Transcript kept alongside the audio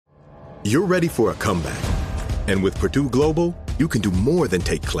You're ready for a comeback. And with Purdue Global, you can do more than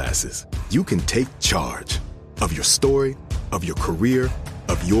take classes. You can take charge of your story, of your career,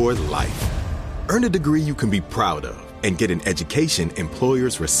 of your life. Earn a degree you can be proud of and get an education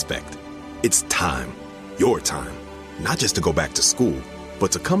employers respect. It's time, your time, not just to go back to school,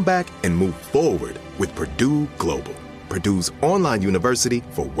 but to come back and move forward with Purdue Global, Purdue's online university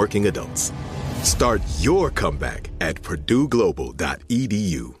for working adults. Start your comeback at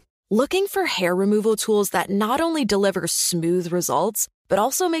purdueglobal.edu. Looking for hair removal tools that not only deliver smooth results, but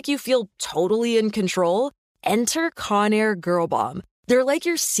also make you feel totally in control? Enter Conair Girl Bomb. They're like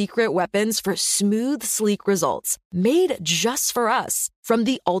your secret weapons for smooth, sleek results, made just for us. From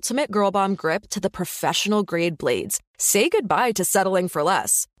the ultimate Girl Bomb grip to the professional grade blades, say goodbye to settling for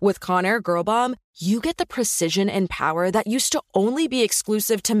less. With Conair Girl Bomb, you get the precision and power that used to only be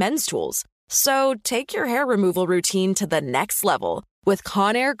exclusive to men's tools. So take your hair removal routine to the next level with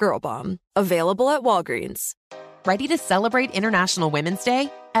Conair Girl Bomb. Available at Walgreens. Ready to celebrate International Women's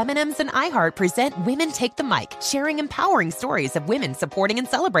Day? M&M's and iHeart present Women Take the Mic, sharing empowering stories of women supporting and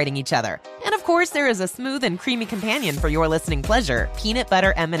celebrating each other. And of course, there is a smooth and creamy companion for your listening pleasure, peanut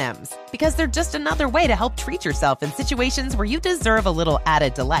butter M&M's. Because they're just another way to help treat yourself in situations where you deserve a little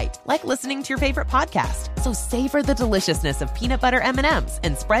added delight, like listening to your favorite podcast. So savor the deliciousness of peanut butter M&M's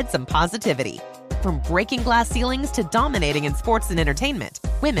and spread some positivity. From breaking glass ceilings to dominating in sports and entertainment,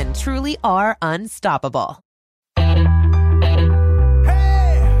 women truly are unstoppable.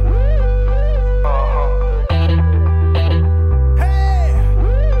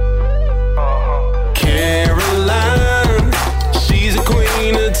 Caroline, she's a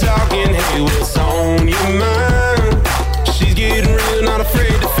queen of talking. Hey, what's on your mind? She's getting real, not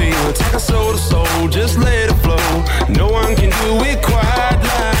afraid to feel. Take her soul to soul, just let it flow. No one can do it quite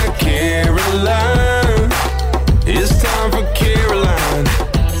like Caroline. It's time for Caroline.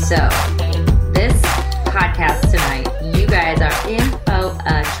 So, this podcast tonight, you guys are in for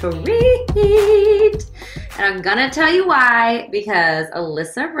a treat. And I'm going to tell you why, because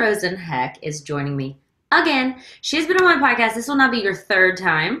Alyssa Rosenheck is joining me again. She's been on my podcast. This will not be your third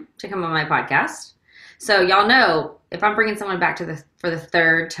time to come on my podcast. So y'all know, if I'm bringing someone back for the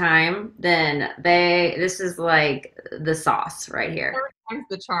third time, then this is like the sauce right here. Third time's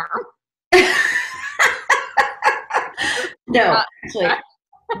the charm. No, actually,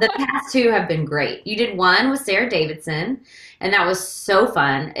 the past two have been great. You did one with Sarah Davidson, and that was so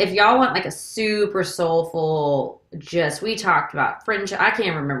fun. If y'all want like a super soulful, we talked about friendship. I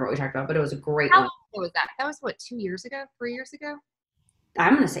can't remember what we talked about, but it was a great one. How long was that? That was what, 2 years ago? 3 years ago?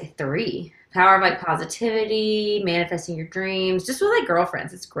 I'm going to say 3. Power of like positivity, manifesting your dreams, just with like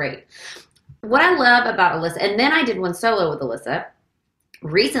girlfriends. It's great. What I love about Alyssa, and then I did one solo with Alyssa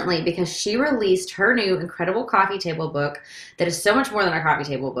recently because she released her new incredible coffee table book that is so much more than a coffee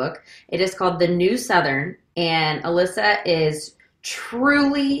table book. It is called The New Southern, and Alyssa is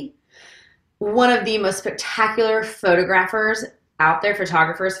truly one of the most spectacular photographers out there.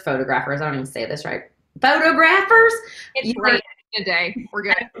 Photographers, I don't even say this right. Photographers. It's great. A day. We're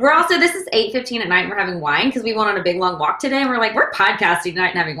good. This is 8:15 at night, and we're having wine because we went on a big long walk today, and we're like, we're podcasting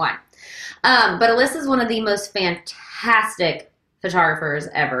tonight and having wine. But Alyssa is one of the most fantastic photographers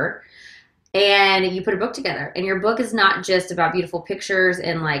ever, and you put a book together, and your book is not just about beautiful pictures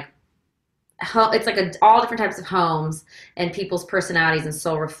and like it's like all different types of homes and people's personalities and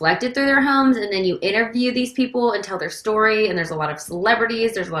soul reflected through their homes, and then you interview these people and tell their story, and there's a lot of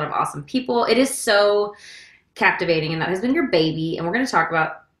celebrities, there's a lot of awesome people. It is so captivating, and that has been your baby, and we're going to talk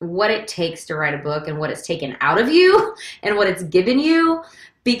about what it takes to write a book and what it's taken out of you and what it's given you,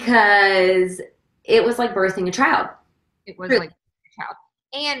 because it was like birthing a child. It was like a child.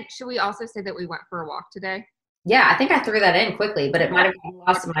 And should we also say that we went for a walk today? Yeah, I think I threw that in quickly, but it might have been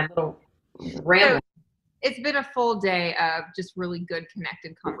lost in my little ramble. So it's been a full day of just really good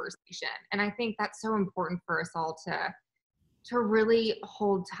connected conversation, and I think that's so important for us all to really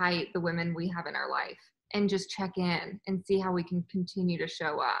hold tight the women we have in our life and just check in and see how we can continue to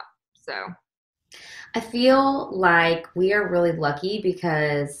show up. So I feel like we are really lucky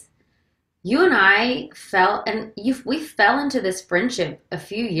because you and I we fell into this friendship a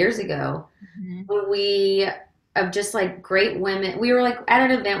few years ago. Mm-hmm. Of just like great women. We were like at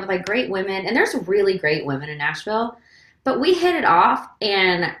an event with like great women, and there's really great women in Nashville, but we hit it off.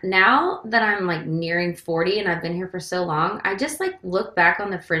 And now that I'm like nearing 40 and I've been here for so long, I just like look back on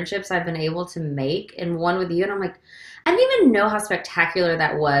the friendships I've been able to make, and one with you, and I'm like, I didn't even know how spectacular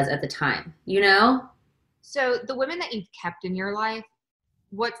that was at the time, you know? So the women that you've kept in your life,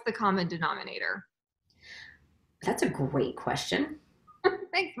 what's the common denominator? That's a great question.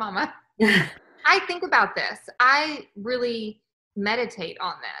 Thanks, Mama. I think about this. I really meditate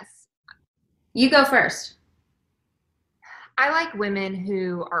on this. You go first. I like women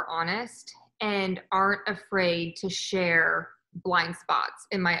who are honest and aren't afraid to share blind spots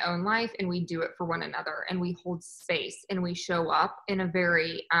in my own life, and we do it for one another, and we hold space, and we show up in a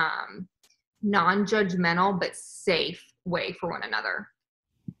very non-judgmental but safe way for one another.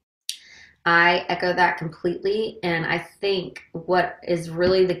 I echo that completely, and I think what is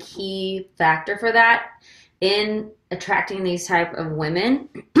really the key factor for that in attracting these type of women,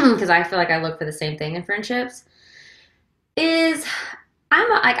 because I feel like I look for the same thing in friendships, is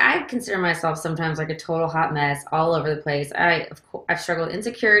I consider myself sometimes like a total hot mess all over the place. I've struggled with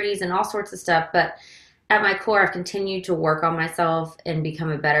insecurities and all sorts of stuff, but at my core, I've continued to work on myself and become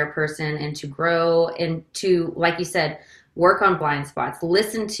a better person and to grow and to, like you said, work on blind spots.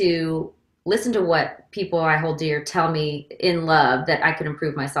 Listen to what people I hold dear tell me in love that I could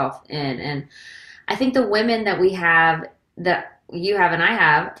improve myself in. And I think the women that we have, that you have and I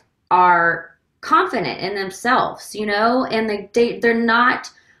have, are confident in themselves, and they're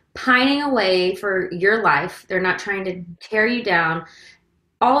not pining away for your life. They're not trying to tear you down.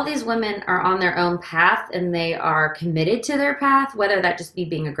 All of these women are on their own path, and they are committed to their path, whether that just be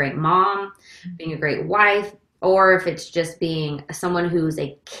being a great mom, being a great wife, or if it's just being someone who's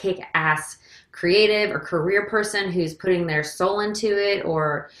a kick-ass creative or career person who's putting their soul into it,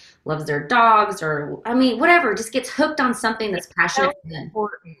 or loves their dogs, or whatever, just gets hooked on something that's passionate for them.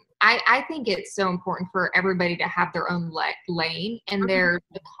 Important. I think it's so important for everybody to have their own lane, and there's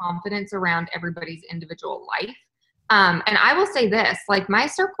the confidence around everybody's individual life. And I will say this, like, my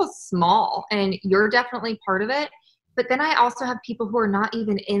circle's small, and you're definitely part of it. But then I also have people who are not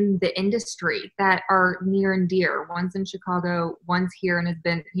even in the industry that are near and dear. One's in Chicago, one's here,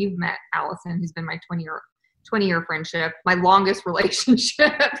 and you've met Allison, who's been my 20-year friendship, my longest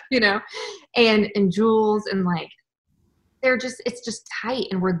relationship, and Jules, and like, it's just tight,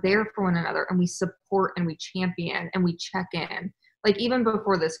 and we're there for one another, and we support and we champion and we check in. Like, even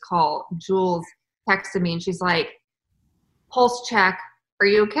before this call, Jules texted me and she's like, pulse check. Are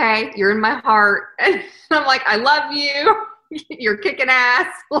you okay? You're in my heart. And I'm like, I love you. You're kicking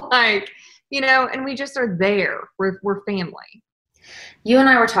ass. And we just are there. We're family. You and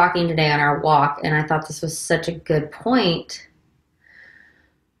I were talking today on our walk, and I thought this was such a good point.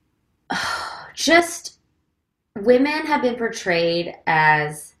 Just women have been portrayed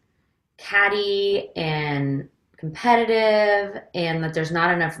as catty and competitive, and that there's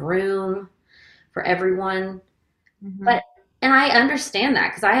not enough room for everyone. Mm-hmm. And I understand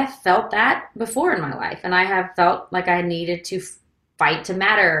that, because I have felt that before in my life, and I have felt like I needed to fight to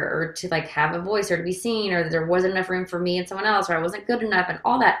matter, or to like have a voice, or to be seen, or that there wasn't enough room for me and someone else, or I wasn't good enough and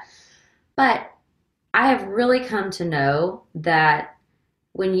all that. But I have really come to know that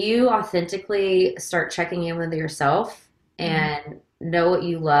when you authentically start checking in with yourself and know what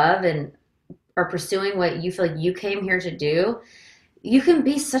you love and are pursuing what you feel like you came here to do, you can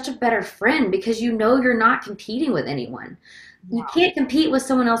be such a better friend, because you're not competing with anyone. Wow. You can't compete with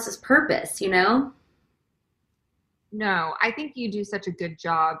someone else's purpose, No, I think you do such a good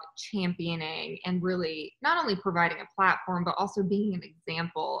job championing and really not only providing a platform, but also being an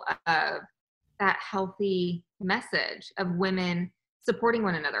example of that healthy message of women supporting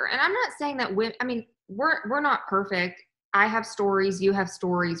one another. And I'm not saying that we're not perfect. I have stories, you have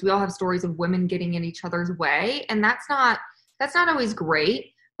stories, we all have stories of women getting in each other's way. And that's not always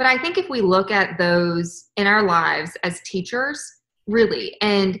great. But I think if we look at those in our lives as teachers, really,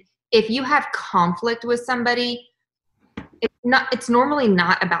 and if you have conflict with somebody, it's normally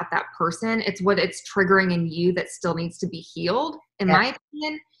not about that person. It's what it's triggering in you that still needs to be healed, in my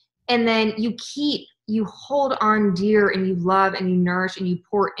opinion. And then you hold on dear, and you love and you nourish and you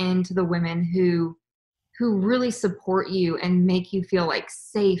pour into the women who really support you and make you feel like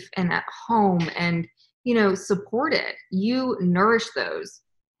safe and at home and, supported. You nourish those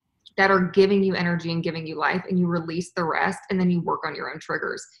that are giving you energy and giving you life, and you release the rest, and then you work on your own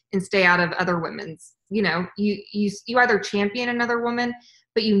triggers and stay out of other women's, you either champion another woman,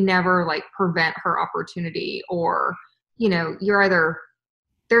 but you never like prevent her opportunity, or, you're either,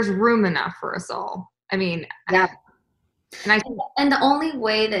 there's room enough for us all. Yeah. And the only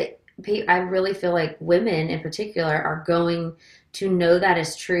way that I really feel like women in particular are going to know that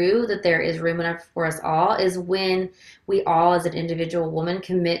is true, that there is room enough for us all, is when we all as an individual woman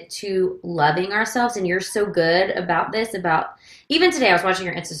commit to loving ourselves. And you're so good about this, even today I was watching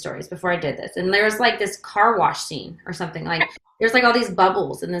your Insta stories before I did this, and there was like this car wash scene or something, like there's like all these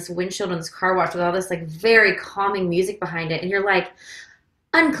bubbles in this windshield in this car wash with all this like very calming music behind it. And you're like,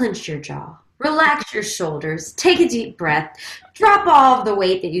 unclench your jaw, relax your shoulders, take a deep breath, drop all of the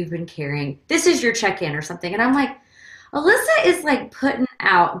weight that you've been carrying. This is your check-in or something. And I'm like, Alyssa is like putting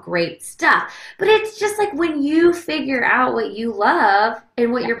out great stuff. But it's just like when you figure out what you love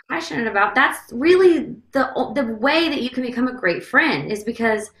and what you're passionate about, that's really the way that you can become a great friend, is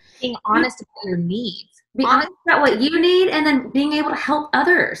because being honest about your needs. be honest about what you need, and then being able to help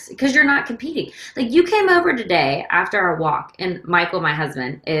others because you're not competing. Like, you came over today after our walk, and Michael, my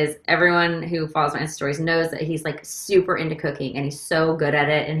husband, is, everyone who follows my Insta stories knows that he's like super into cooking and he's so good at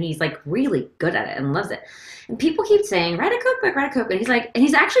it, and he's like really good at it and loves it. And people keep saying, write a cookbook, write a cookbook. And he's like, and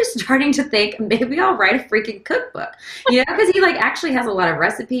he's actually starting to think, maybe I'll write a freaking cookbook, you know, because he like actually has a lot of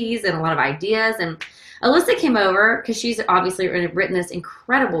recipes and a lot of ideas. And Alyssa came over because she's obviously written this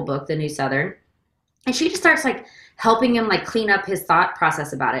incredible book, The New Southern. And she just starts like helping him like clean up his thought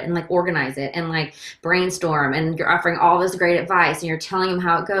process about it and like organize it and like brainstorm. And you're offering all this great advice and you're telling him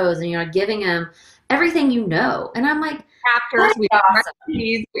how it goes and you're giving him everything you know. And I'm like, chapters, we have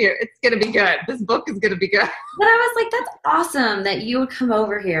recipes, it's going to be good. This book is going to be good. But I was like, that's awesome that you would come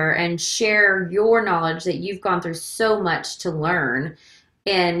over here and share your knowledge, that you've gone through so much to learn.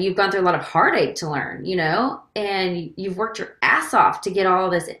 And you've gone through a lot of heartache to learn, you know, and you've worked your ass off to get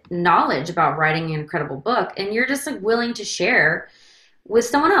all this knowledge about writing an incredible book. And you're just like willing to share with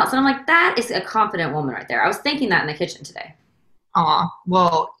someone else. And I'm like, that is a confident woman right there. I was thinking that in the kitchen today. Aw,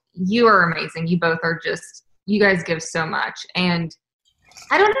 well, you are amazing. You both are just, you guys give so much. And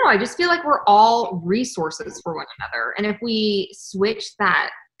I don't know, I just feel like we're all resources for one another. And if we switch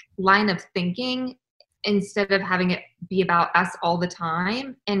that line of thinking, instead of having it be about us all the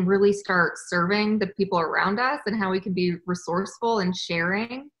time, and really start serving the people around us and how we can be resourceful and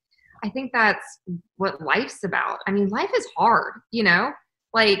sharing, I think that's what life's about. I mean, life is hard, you know,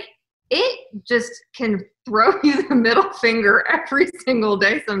 like it just can throw you the middle finger every single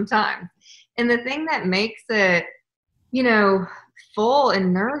day sometimes. And the thing that makes it, you know, full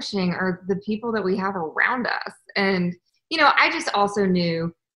and nourishing are the people that we have around us. And, you know, I just also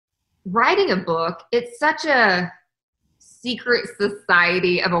knew writing a book, it's such a secret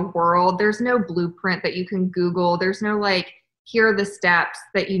society of a world. There's no blueprint that you can Google. There's no like, here are the steps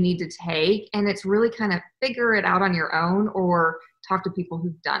that you need to take. And it's really kind of figure it out on your own or talk to people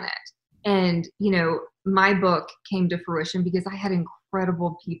who've done it. And, you know, my book came to fruition because I had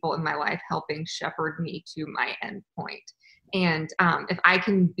incredible people in my life helping shepherd me to my end point. And if I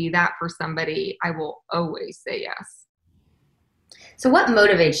can be that for somebody, I will always say yes. So what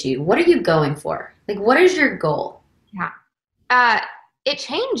motivates you? What are you going for? Like, what is your goal? Yeah. It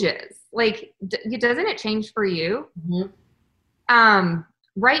changes. Like, doesn't it change for you? Mm-hmm.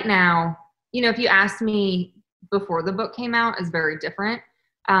 Right now, you know, if you asked me before the book came out, is very different.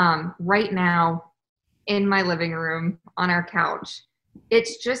 Right now, in my living room, on our couch,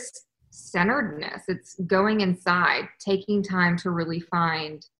 it's just centeredness. It's going inside, taking time to really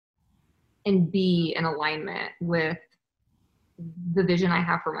find and be in alignment with the vision I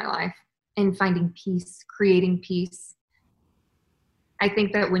have for my life, and finding peace, creating peace. I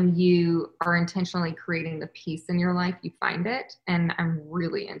think that when you are intentionally creating the peace in your life, you find it. And I'm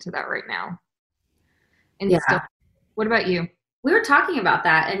really into that right now. And yeah. Still, what about you? We were talking about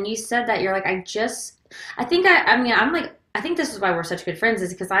that, and you said that you're like, I think this is why we're such good friends,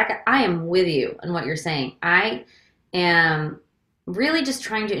 is because I am with you in what you're saying. I am really just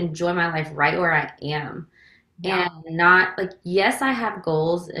trying to enjoy my life right where I am. Yeah. And not like, yes, I have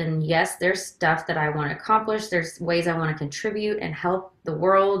goals, and yes, there's stuff that I want to accomplish. There's ways I want to contribute and help the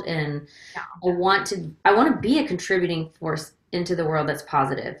world. And yeah. I want to be a contributing force into the world that's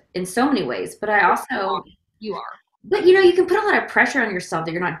positive in so many ways. But I also, you are. But you know, you can put a lot of pressure on yourself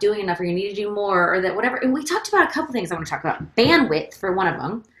that you're not doing enough, or you need to do more, or that whatever. And we talked about a couple things I want to talk about. Bandwidth for one of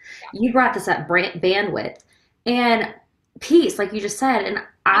them. Yeah. You brought this up, bandwidth and peace, like you just said. And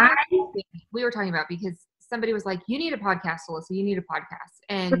we were talking about, because somebody was like, you need a podcast, Alyssa, you need a podcast.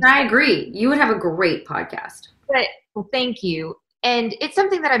 And but I agree. You would have a great podcast. But, well, thank you. And it's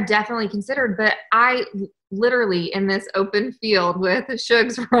something that I've definitely considered, but I literally, in this open field with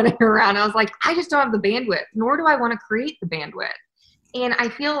Shugs running around, I was like, I just don't have the bandwidth, nor do I want to create the bandwidth. And I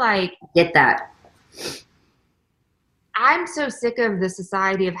feel like, get that. I'm so sick of the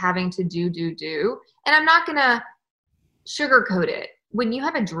society of having to do. And I'm not going to sugarcoat it. When you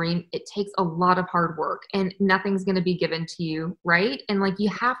have a dream, it takes a lot of hard work, and nothing's going to be given to you, right? And like, you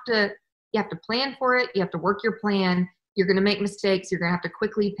have to plan for it. You have to work your plan. You're going to make mistakes. You're going to have to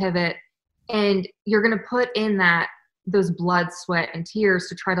quickly pivot, and you're going to put in those blood, sweat, and tears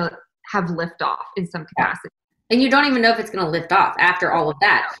to try to have liftoff in some capacity. And you don't even know if it's going to lift off after all of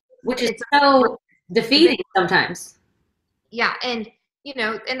that, which is so defeating sometimes. Yeah. And, you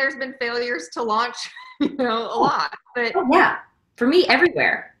know, and there's been failures to launch, you know, a lot, but yeah. For me,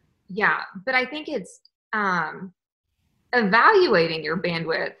 everywhere. Yeah. But I think it's, evaluating your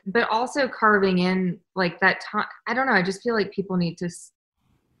bandwidth, but also carving in like that time. I don't know. I just feel like people need to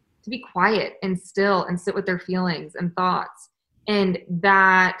be quiet and still and sit with their feelings and thoughts. And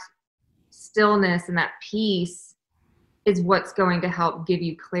that stillness and that peace is what's going to help give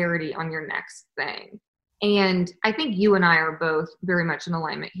you clarity on your next thing. And I think you and I are both very much in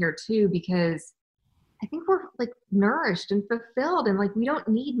alignment here too, because I think we're like nourished and fulfilled and like we don't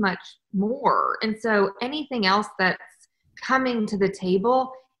need much more. And so anything else that's coming to the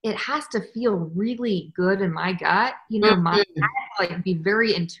table, it has to feel really good in my gut. You know, I have to like be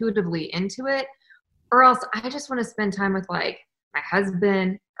very intuitively into it, or else I just want to spend time with like my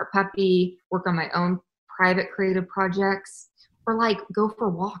husband or puppy, work on my own private creative projects, or like go for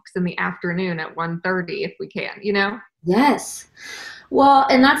walks in the afternoon at 1:30 if we can, you know? Yes. Well,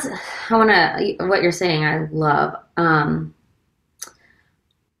 and that's, what you're saying, I love.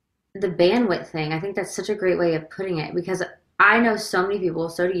 The bandwidth thing, I think that's such a great way of putting it, because I know so many people,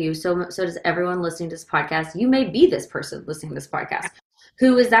 so do you, so does everyone listening to this podcast. You may be this person listening to this podcast,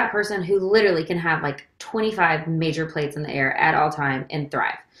 who is that person who literally can have like 25 major plates in the air at all time and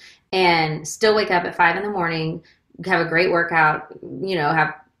thrive, and still wake up at 5 a.m, have a great workout, you know,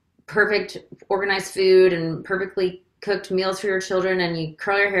 have perfect organized food and perfectly cooked meals for your children, and you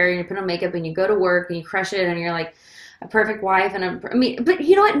curl your hair and you put on makeup and you go to work and you crush it and you're like a perfect wife. And but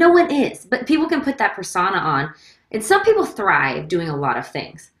you know what? No one is, but people can put that persona on, and some people thrive doing a lot of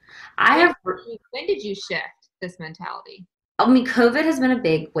things. When did you shift this mentality? I mean, COVID has been a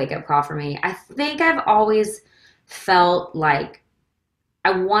big wake up call for me. I think I've always felt like I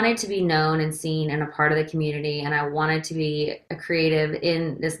wanted to be known and seen and a part of the community, and I wanted to be a creative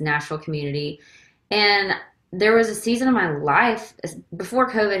in this Nashville community. And there was a season of my life before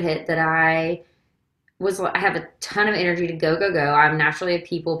COVID hit that I have a ton of energy to go. I'm naturally a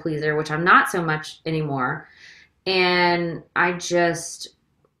people pleaser, which I'm not so much anymore. And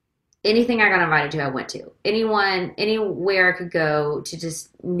anything I got invited to, I went to. Anywhere I could go to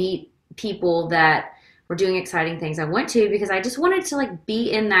just meet people that were doing exciting things, I went to, because I just wanted to like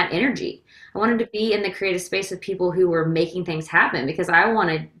be in that energy. I wanted to be in the creative space with people who were making things happen, because I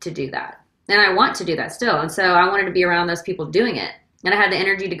wanted to do that. And I want to do that still. And so I wanted to be around those people doing it. And I had the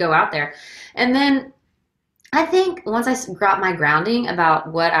energy to go out there. And then I think once I got my grounding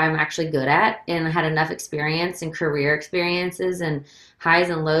about what I'm actually good at, and I had enough experience and career experiences and highs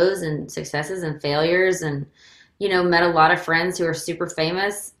and lows and successes and failures, and, you know, met a lot of friends who are super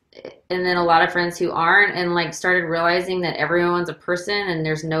famous, and then a lot of friends who aren't, and like started realizing that everyone's a person and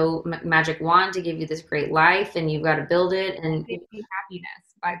there's no magic wand to give you this great life, and you've got to build it. And give you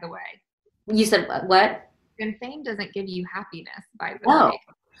happiness, by the way. You said what? And fame doesn't give you happiness, by the way.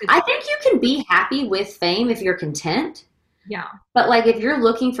 I think you can be happy with fame if you're content. Yeah. But like if you're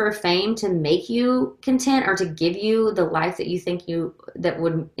looking for fame to make you content or to give you the life that you think that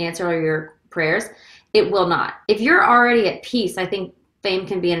would answer all your prayers, it will not. If you're already at peace, I think fame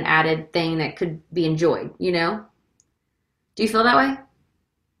can be an added thing that could be enjoyed, you know? Do you feel that way?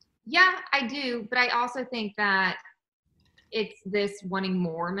 Yeah, I do. But I also think that it's this wanting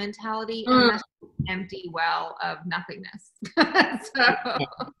more mentality, and that's an empty well of nothingness. So,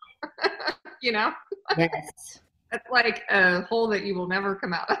 you know? Yes. It's like a hole that you will never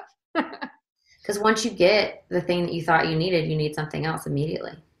come out of. Because once you get the thing that you thought you needed, you need something else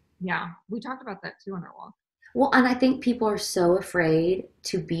immediately. Yeah. We talked about that too on our walk. Well, and I think people are so afraid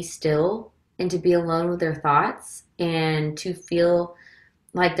to be still and to be alone with their thoughts and to feel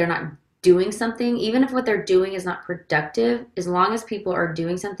like they're not doing something, even if what they're doing is not productive. As long as people are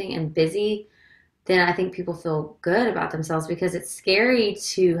doing something and busy, then I think people feel good about themselves, because it's scary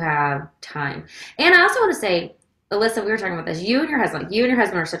to have time. And I also want to say, Alyssa, we were talking about this. You and your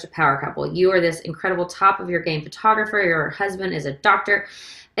husband are such a power couple. You are this incredible top of your game photographer. Your husband is a doctor.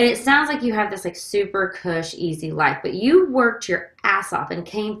 And it sounds like you have this like super cush, easy life, but you worked your ass off and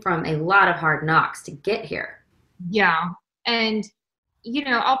came from a lot of hard knocks to get here. Yeah. And, you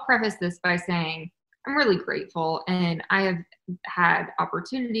know, I'll preface this by saying I'm really grateful, and I have had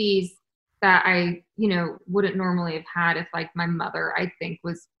opportunities that I, you know, wouldn't normally have had if like my mother, I think,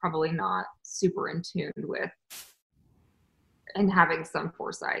 was probably not super in tune with and having some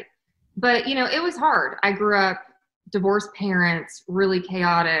foresight. But, you know, it was hard. I grew up divorced parents, really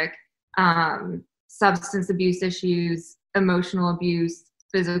chaotic, substance abuse issues, emotional abuse,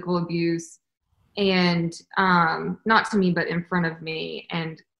 physical abuse, and not to me, but in front of me.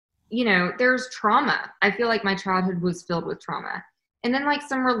 And, you know, there's trauma. I feel like my childhood was filled with trauma. And then like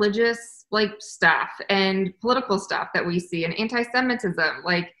some religious like stuff and political stuff that we see, and anti-Semitism.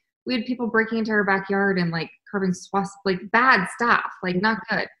 Like we had people breaking into our backyard and like carving swastikas, like bad stuff, like not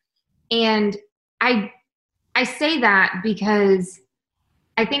good. And I I say that because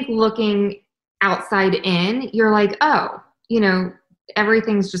I think looking outside in, you're like, oh,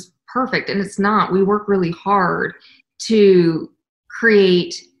 everything's just perfect. And it's not. We work really hard to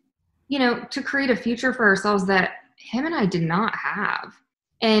create, a future for ourselves that him and I did not have.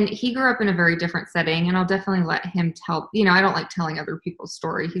 And he grew up in a very different setting, and I'll definitely let him tell, I don't like telling other people's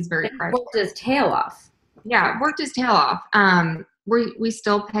story. He's very private. Worked his tail off. Yeah, worked his tail off. We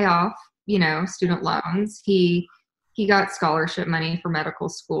still pay off, student loans. He got scholarship money for medical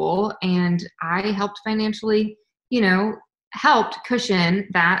school, and I helped financially, helped cushion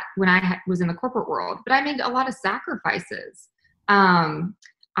that when I was in the corporate world. But I made a lot of sacrifices.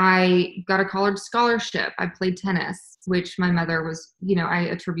 I got a college scholarship. I played tennis, which my mother was, I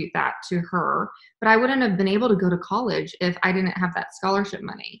attribute that to her. But I wouldn't have been able to go to college if I didn't have that scholarship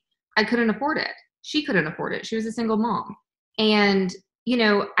money. I couldn't afford it. She couldn't afford it. She was a single mom. And,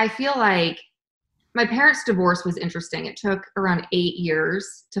 I feel like my parents' divorce was interesting. It took around 8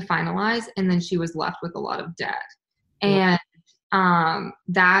 years to finalize, and then she was left with a lot of debt. And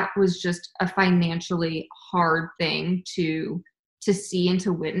that was just a financially hard thing to see and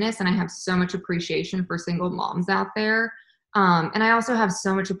to witness. And I have so much appreciation for single moms out there. And I also have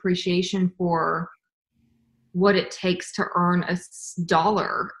so much appreciation for what it takes to earn a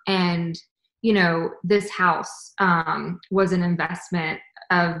dollar. And, this house was an investment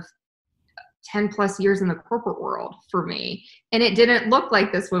of 10 plus years in the corporate world for me. And it didn't look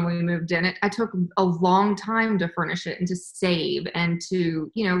like this when we moved in. I took a long time to furnish it and to save and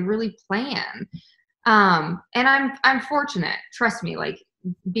to, really plan. And I'm fortunate, trust me, like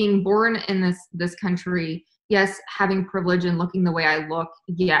being born in this country, yes, having privilege and looking the way I look,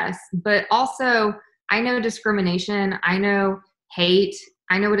 yes, but also I know discrimination. I know hate.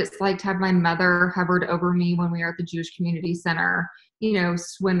 I know what it's like to have my mother hovered over me when we were at the Jewish Community Center,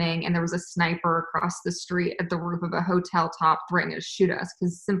 swimming, and there was a sniper across the street at the roof of a hotel top threatening to shoot us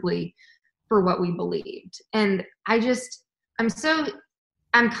because simply for what we believed. And I'm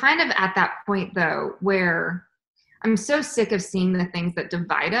kind of at that point though, where I'm so sick of seeing the things that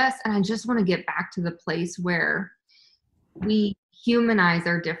divide us. And I just want to get back to the place where we humanize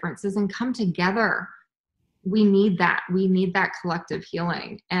our differences and come together. We need that. We need that collective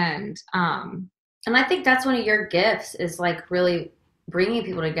healing. And I think that's one of your gifts is like really bringing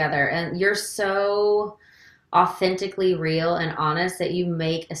people together. And you're so authentically real and honest that you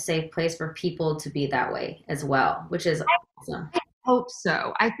make a safe place for people to be that way as well, which is awesome. I hope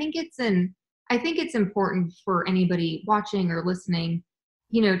so. I think it's important for anybody watching or listening,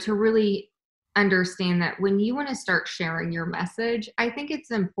 to really understand that when you want to start sharing your message, I think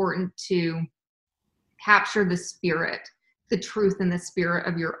it's important to capture the spirit, the truth and the spirit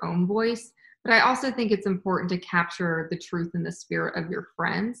of your own voice. But I also think it's important to capture the truth and the spirit of your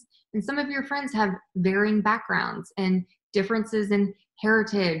friends. And some of your friends have varying backgrounds and differences in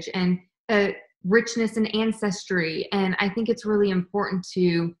heritage and richness and ancestry. And I think it's really important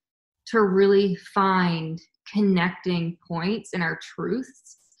to really find connecting points in our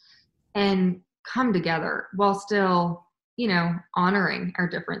truths and come together while still, honoring our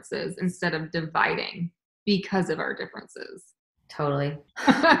differences instead of dividing because of our differences. Totally.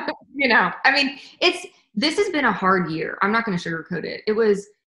 This has been a hard year. I'm not going to sugarcoat it. It was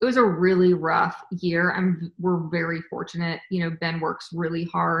a really rough year. We're very fortunate. Ben works really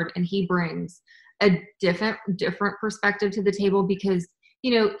hard and he brings a different perspective to the table because,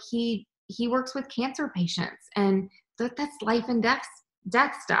 he works with cancer patients and that's life and death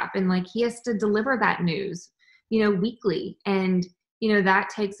stuff. And like, he has to deliver that news, weekly. And, that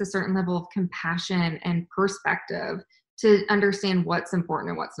takes a certain level of compassion and perspective to understand what's important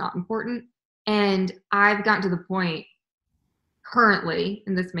and what's not important. And I've gotten to the point currently,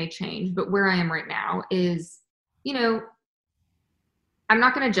 and this may change, but where I am right now is, I'm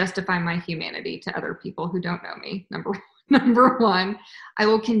not going to justify my humanity to other people who don't know me. Number one, I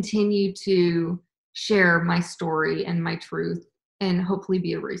will continue to share my story and my truth and hopefully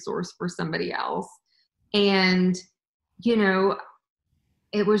be a resource for somebody else. And,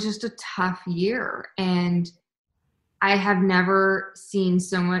 it was just a tough year. And I have never seen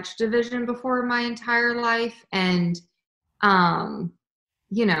so much division before in my entire life. And, I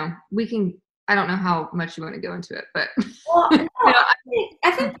don't know how much you want to go into it, but. Well, no,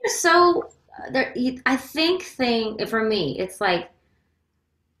 I think for me, it's like,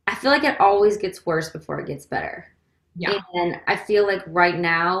 I feel like it always gets worse before it gets better. Yeah. And I feel like right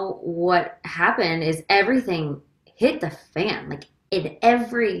now what happened is everything hit the fan. Like in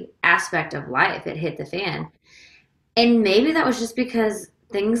every aspect of life, it hit the fan. And maybe that was just because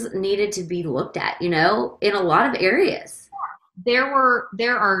things needed to be looked at, in a lot of areas. there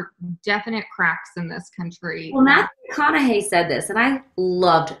are definite cracks in this country. Well, Matthew McConaughey said this, and I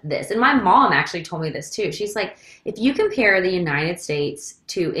loved this. And my mom actually told me this too. She's like, if you compare the United States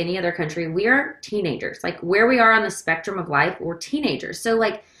to any other country, we are teenagers. Like where we are on the spectrum of life, we're teenagers. So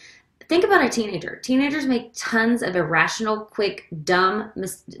like, think about a teenager. Teenagers make tons of irrational, quick, dumb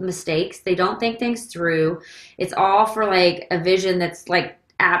mistakes. They don't think things through. It's all for like a vision that's like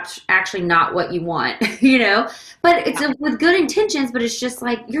actually not what you want, you know, but it's with good intentions, but it's just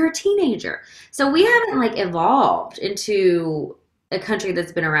like, you're a teenager. So we haven't like evolved into a country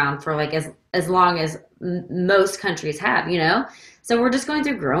that's been around for like as long as most countries have, you know? So we're just going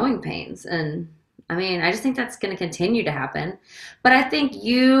through growing pains. And I mean, I just think that's going to continue to happen. But I think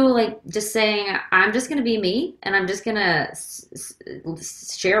you like just saying, I'm just going to be me and I'm just going to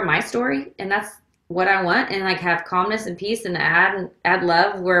share my story. And that's what I want, and like have calmness and peace and add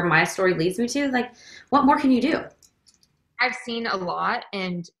love where my story leads me to. Like, what more can you do? I've seen a lot,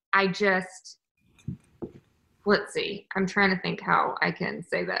 and I just, let's see, I'm trying to think how I can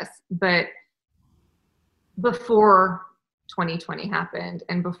say this, but before 2020 happened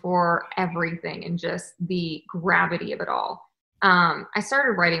and before everything and just the gravity of it all, I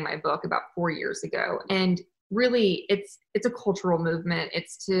started writing my book about 4 years ago, and really it's a cultural movement.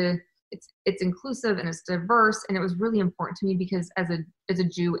 It's inclusive and it's diverse, and it was really important to me because as a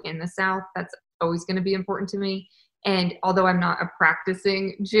Jew in the South, that's always going to be important to me. And although I'm not a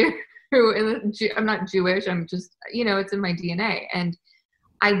practicing Jew, I'm not Jewish. I'm just, you know, it's in my DNA. And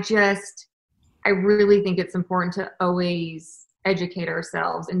I really think it's important to always educate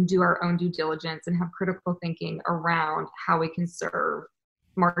ourselves and do our own due diligence and have critical thinking around how we can serve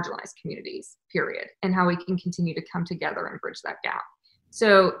marginalized communities, period, and how we can continue to come together and bridge that gap.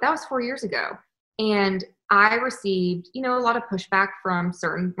 So that was 4 years ago. And I received, you know, a lot of pushback from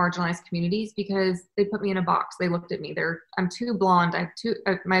certain marginalized communities because they put me in a box. They looked at me. I'm too blonde.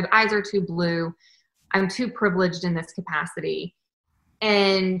 My eyes are too blue. I'm too privileged in this capacity.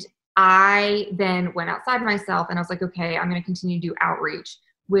 And I then went outside myself and I was like, okay, I'm going to continue to do outreach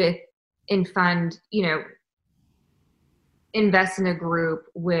invest in a group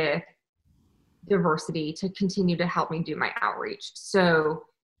with diversity to continue to help me do my outreach so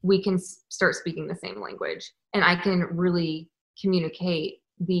we can start speaking the same language and I can really communicate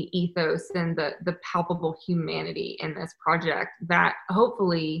the ethos and the palpable humanity in this project that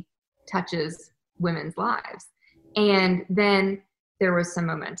hopefully touches women's lives. And then there was some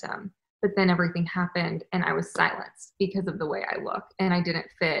momentum, but then everything happened and I was silenced because of the way I look and I didn't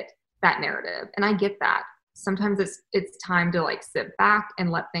fit that narrative. And I get that. Sometimes it's time to like sit back and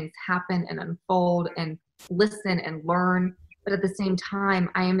let things happen and unfold and listen and learn. But at the same time,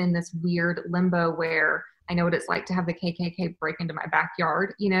 I am in this weird limbo where I know what it's like to have the KKK break into my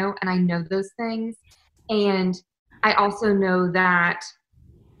backyard, you know, and I know those things. And I also know that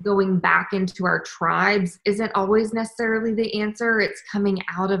going back into our tribes isn't always necessarily the answer. It's coming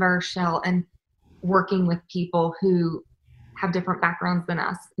out of our shell and working with people who have different backgrounds than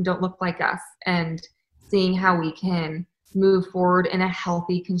us and don't look like us, and seeing how we can move forward in a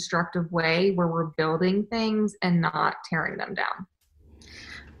healthy, constructive way where we're building things and not tearing them down.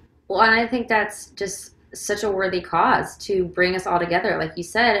 Well, and I think that's just such a worthy cause to bring us all together, like you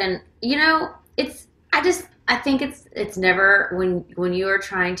said. And, you know, I think it's never when you are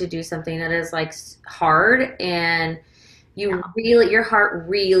trying to do something that is like hard and your heart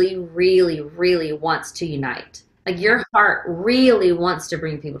really, really, really wants to unite. Like your heart really wants to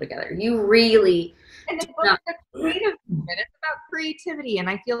bring people together. You really. And it's like a creative movement. It's about creativity, and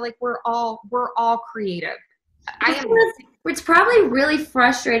I feel like we're all creative. It's probably really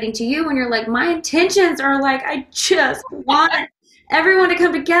frustrating to you when you're like, my intentions are like, I just want everyone to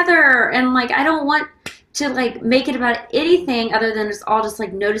come together, and like I don't want to like make it about anything other than it's all just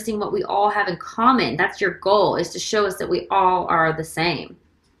like noticing what we all have in common. That's your goal, is to show us that we all are the same.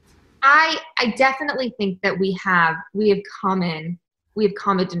 I definitely think that we have common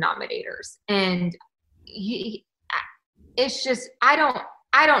denominators, and it's just I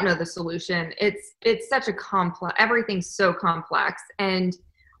don't know the solution. It's such a complex, everything's so complex, and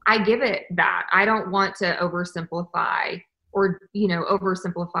I give it that. I don't want to oversimplify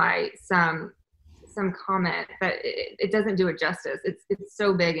some comment, but it doesn't do it justice. It's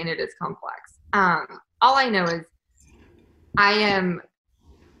so big and it is complex. All I know is I am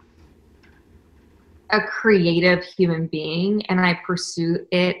a creative human being and I pursue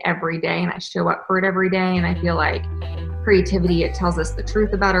it every day and I show up for it every day. And I feel like creativity, it tells us the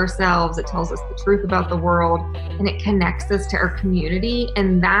truth about ourselves. It tells us the truth about the world, and it connects us to our community.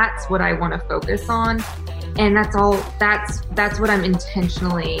 And that's what I want to focus on. And that's what I'm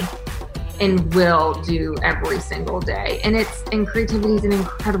intentionally and will do every single day. And creativity is an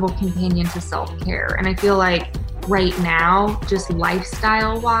incredible companion to self-care. And I feel like right now, just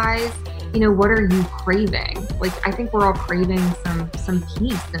lifestyle wise, what are you craving? Like, I think we're all craving some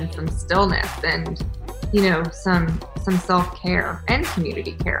peace and some stillness and, some self-care and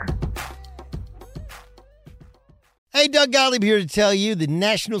community care. Hey, Doug Gottlieb here to tell you the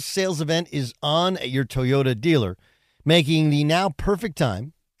national sales event is on at your Toyota dealer, making the now perfect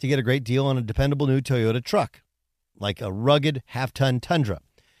time to get a great deal on a dependable new Toyota truck, like a rugged half-ton Tundra.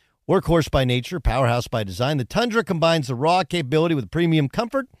 Workhorse by nature, powerhouse by design, the Tundra combines the raw capability with premium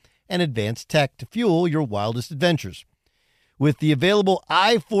comfort and advanced tech to fuel your wildest adventures. With the available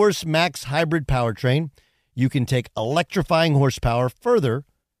iForce Max hybrid powertrain, you can take electrifying horsepower further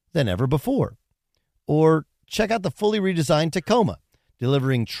than ever before. Or check out the fully redesigned Tacoma.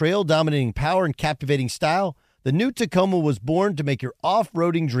 Delivering trail-dominating power and captivating style, the new Tacoma was born to make your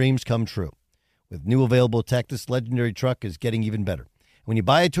off-roading dreams come true. With new available tech, this legendary truck is getting even better. When you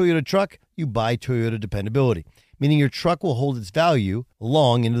buy a Toyota truck, you buy Toyota dependability, meaning your truck will hold its value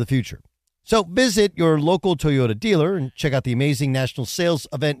long into the future. So visit your local Toyota dealer and check out the amazing national sales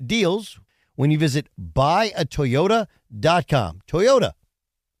event deals when you visit buyatoyota.com. Toyota,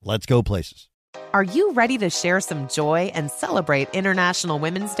 let's go places. Are you ready to share some joy and celebrate International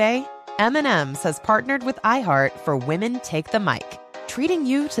Women's Day? M&M's has partnered with iHeart for Women Take the Mic, treating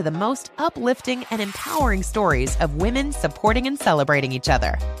you to the most uplifting and empowering stories of women supporting and celebrating each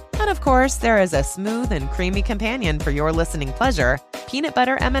other. And of course, there is a smooth and creamy companion for your listening pleasure, peanut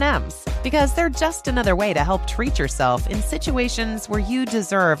butter M&Ms, because they're just another way to help treat yourself in situations where you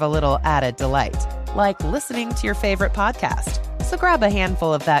deserve a little added delight, like listening to your favorite podcast. So grab a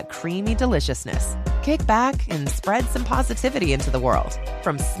handful of that creamy deliciousness. Kick back and spread some positivity into the world.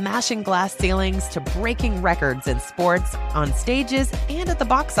 From smashing glass ceilings to breaking records in sports, on stages, and at the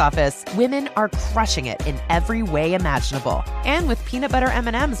box office, women are crushing it in every way imaginable. And with peanut butter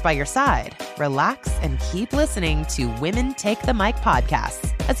M&Ms by your side, relax and keep listening to Women Take the Mic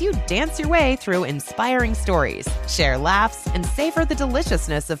podcasts as you dance your way through inspiring stories, share laughs, and savor the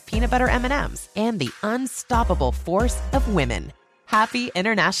deliciousness of peanut butter M&Ms and the unstoppable force of women. Happy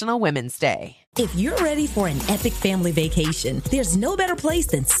International Women's Day. If you're ready for an epic family vacation, there's no better place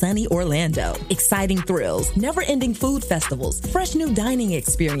than sunny Orlando. Exciting thrills, never-ending food festivals, fresh new dining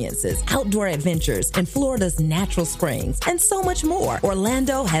experiences, outdoor adventures, and Florida's natural springs, and so much more.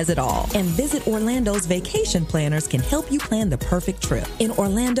 Orlando has it all. And Visit Orlando's vacation planners can help you plan the perfect trip. In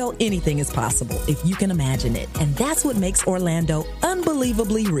Orlando, anything is possible if you can imagine it. And that's what makes Orlando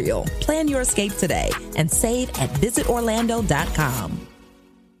unbelievably real. Plan your escape today and save at visitorlando.com.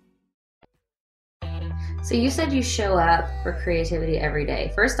 So you said you show up for creativity every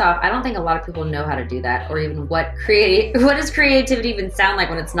day. First off, I don't think a lot of people know how to do that, or even what does creativity even sound like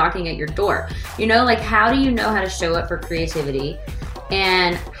when it's knocking at your door? How do you know how to show up for creativity,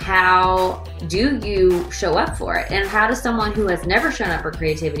 and how do you show up for it? And how does someone who has never shown up for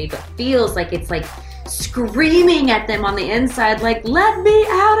creativity but feels like it's like screaming at them on the inside, like, let me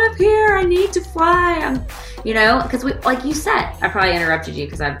out of here, I need to fly, because like you said, I probably interrupted you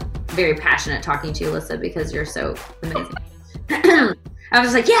because I'm very passionate talking to you, Alyssa, because you're so amazing. I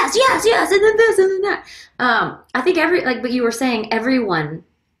was like, yes, and then this, and then that. I think but you were saying everyone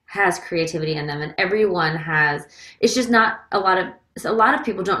has creativity in them, and everyone has, it's just not a lot of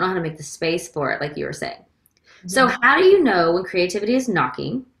people don't know how to make the space for it, like you were saying. Mm-hmm. So how do you know when creativity is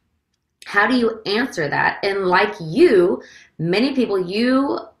knocking? How do you answer that? And like you, many people,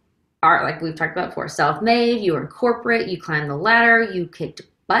 you are, like we've talked about before, self-made, you were in corporate, you climbed the ladder, you kicked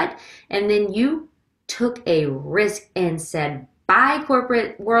butt, and then you took a risk and said, bye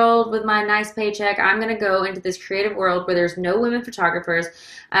corporate world with my nice paycheck, I'm going to go into this creative world where there's no women photographers.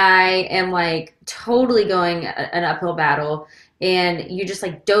 I am like totally going an uphill battle. And you just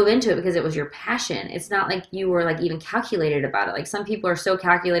like dove into it because it was your passion. It's not like you were like even calculated about it. Like some people are so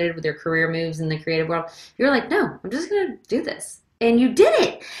calculated with their career moves in the creative world. You're like, no, I'm just going to do this. And you did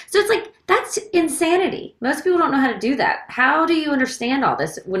it. So it's like, that's insanity. Most people don't know how to do that. How do you understand all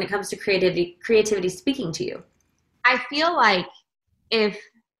this when it comes to creativity speaking to you? I feel like if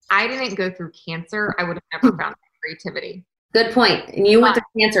I didn't go through cancer, I would have never found creativity. Good point. And you went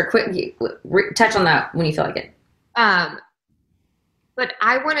through cancer. Quick, touch on that when you feel like it. But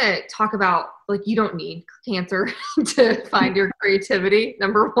I want to talk about, like, you don't need cancer to find your creativity,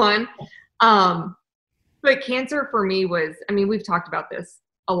 number one. But cancer for me was, I mean, we've talked about this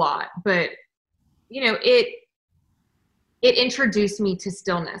a lot, but, it introduced me to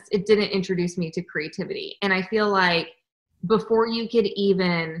stillness. It didn't introduce me to creativity. And I feel like before you could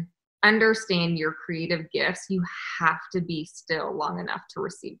even understand your creative gifts, you have to be still long enough to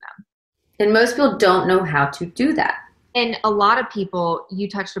receive them. And most people don't know how to do that. And a lot of people, you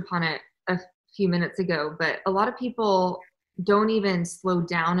touched upon it a few minutes ago, but a lot of people don't even slow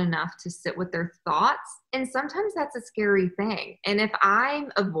down enough to sit with their thoughts. And sometimes that's a scary thing. And if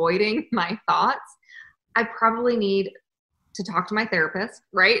I'm avoiding my thoughts, I probably need to talk to my therapist,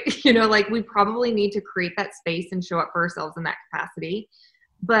 right? Like we probably need to create that space and show up for ourselves in that capacity.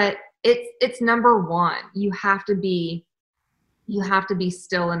 But it's number one. You have to be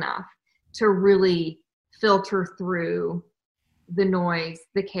still enough to really filter through the noise,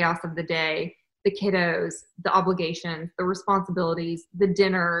 the chaos of the day, the kiddos, the obligations, the responsibilities, the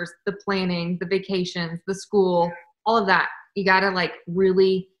dinners, the planning, the vacations, the school, all of that. You got to like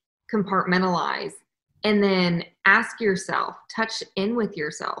really compartmentalize and then ask yourself, touch in with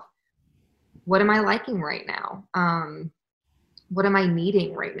yourself. What am I liking right now? What am I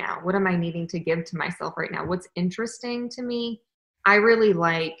needing right now? What am I needing to give to myself right now? What's interesting to me? I really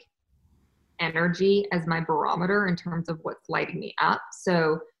like energy as my barometer in terms of what's lighting me up.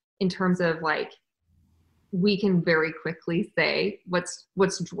 So in terms of like, we can very quickly say what's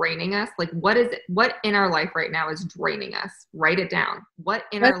draining us. Like what in our life right now is draining us? Write it down. What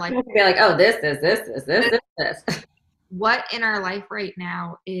in our life be like, oh, this. What in our life right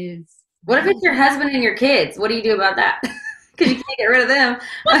now is, what if it's your husband and your kids? What do you do about that? Because you can't get rid of them.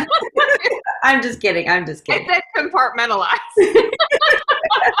 I'm just kidding. I said compartmentalize.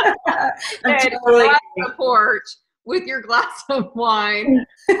 I'm and totally on the porch with your glass of wine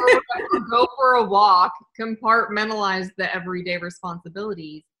or go for a walk, compartmentalize the everyday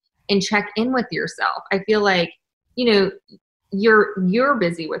responsibilities and check in with yourself. I feel like, you're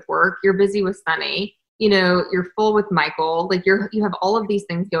busy with work, you're busy with Sunny, you're full with Michael, like you have all of these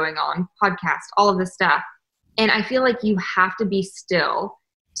things going on, podcast, all of this stuff. And I feel like you have to be still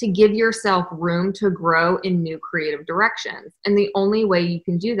to give yourself room to grow in new creative directions. And the only way you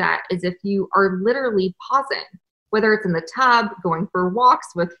can do that is if you are literally pausing, whether it's in the tub, going for walks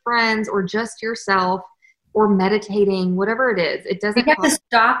with friends, or just yourself, or meditating, whatever it is. It doesn't. You have to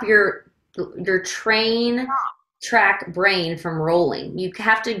stop your train track brain from rolling. You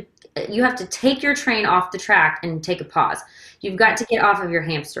have to take your train off the track and take a pause. You've got to get off of your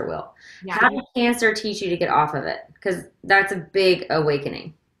hamster wheel. Yeah. How did cancer teach you to get off of it? Because that's a big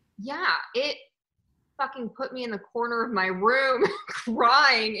awakening. Yeah, it fucking put me in the corner of my room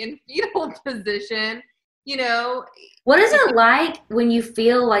crying in fetal position. What is it like when you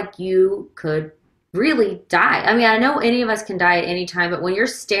feel like you could really die? I mean, I know any of us can die at any time, but when you're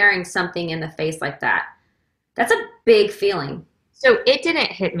staring something in the face like that, that's a big feeling. So it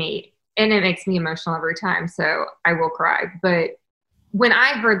didn't hit me, and it makes me emotional every time, so I will cry. But when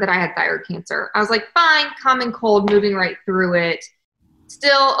I heard that I had thyroid cancer, I was like, fine, common cold, moving right through it.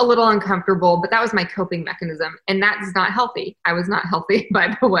 Still a little uncomfortable, but that was my coping mechanism. And that is not healthy. I was not healthy,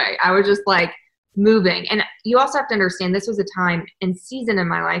 by the way. I was just like moving. And you also have to understand this was a time and season in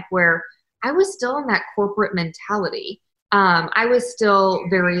my life where I was still in that corporate mentality. I was still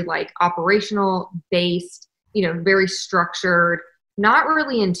very like operational based, very structured, not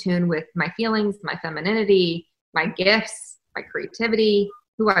really in tune with my feelings, my femininity, my gifts, my creativity,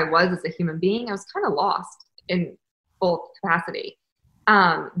 who I was as a human being. I was kind of lost in full capacity.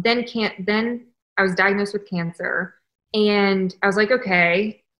 Then I was diagnosed with cancer, and I was like,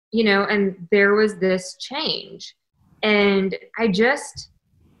 okay, and there was this change. And do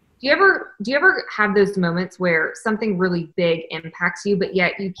you ever have those moments where something really big impacts you, but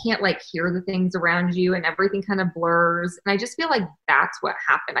yet you can't like hear the things around you and everything kind of blurs? And I just feel like that's what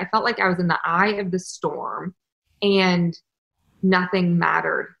happened. I felt like I was in the eye of the storm and nothing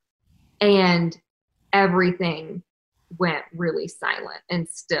mattered, and everything went really silent and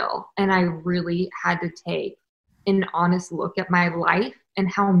still. And I really had to take an honest look at my life and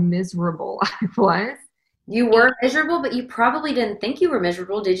how miserable I was. You were miserable, but you probably didn't think you were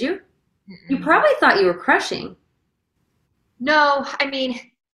miserable, did you? You probably thought you were crushing. No, I mean,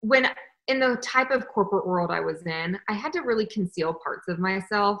 when in the type of corporate world I was in, I had to really conceal parts of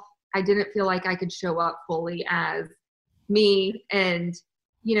myself. I didn't feel like I could show up fully as me. And,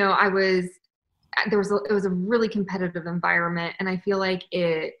 it was a really competitive environment. And I feel like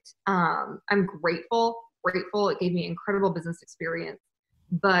I'm grateful. It gave me incredible business experience,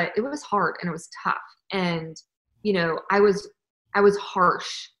 but it was hard and it was tough. And, I was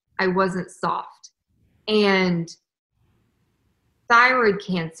harsh. I wasn't soft. And thyroid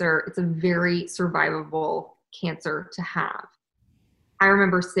cancer, it's a very survivable cancer to have. I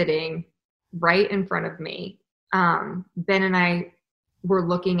remember sitting right in front of me. Ben and I were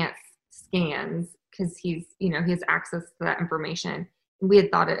looking at scans because he has access to that information. And we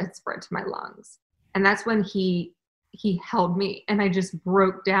had thought it had spread to my lungs. And that's when he he held me, and I just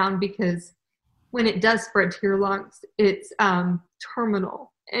broke down, because when it does spread to your lungs, it's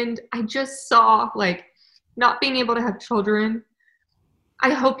terminal. And I just saw, like, not being able to have children.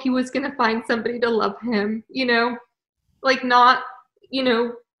 I hope he was going to find somebody to love him, like not,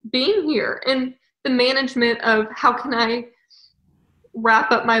 being here, and the management of how can I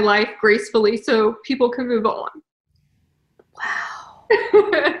wrap up my life gracefully so people can move on. Wow.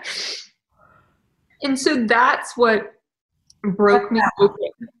 And so that's what broke me open,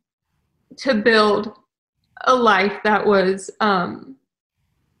 to build a life that was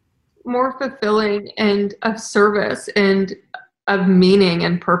more fulfilling and of service and of meaning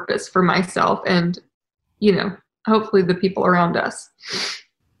and purpose for myself and, hopefully the people around us.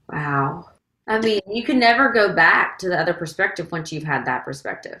 Wow. I mean, you can never go back to the other perspective once you've had that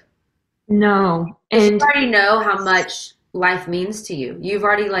perspective. No. And you already know how much life means to you. You've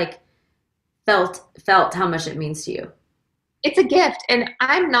already felt how much it means to you. It's a gift. And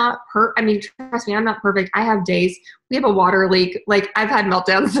I'm not trust me, I'm not perfect. I have days. We have a water leak. Like, I've had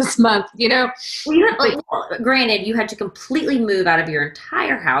meltdowns this month, Well, granted, you had to completely move out of your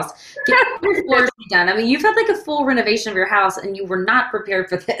entire house, get your floors done. I mean, you've had a full renovation of your house, and you were not prepared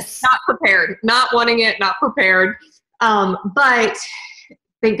for this. Not prepared. Not wanting it, not prepared. But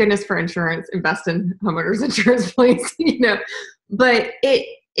thank goodness for insurance. Invest in homeowners insurance, please. But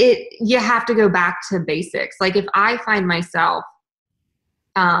you have to go back to basics. Like, if I find myself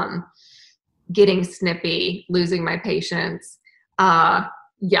getting snippy, losing my patience,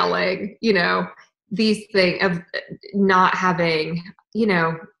 yelling, these things of not having,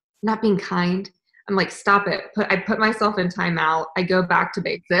 not being kind, I'm like, stop it. I put myself in timeout. I go back to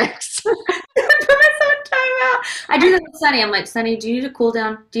basics. Put myself in timeout. I do that with Sunny. I'm like, Sunny, do you need a cool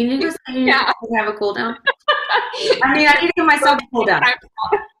down? Do you need to have a cool down? I need to give myself a cool down.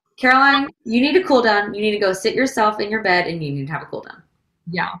 Caroline, you need to cool down. You need to go sit yourself in your bed, and you need to have a cool down.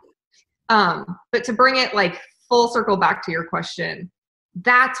 Yeah. But to bring it full circle back to your question,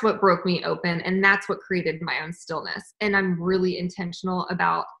 that's what broke me open, and that's what created my own stillness. And I'm really intentional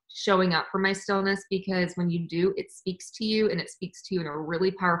about showing up for my stillness, because when you do, it speaks to you, and it speaks to you in a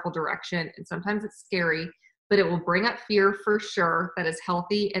really powerful direction. And sometimes it's scary, but it will bring up fear for sure. That is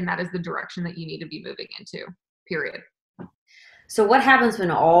healthy, and that is the direction that you need to be moving into, period. So what happens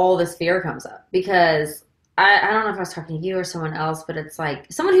when all this fear comes up? Because I don't know if I was talking to you or someone else, but it's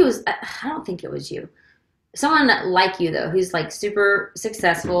like someone who was, I don't think it was you. Someone like you, though, who's super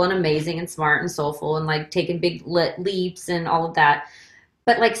successful and amazing and smart and soulful and taking big leaps and all of that.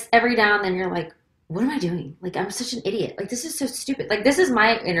 But every now and then you're like, what am I doing? I'm such an idiot. This is so stupid. This is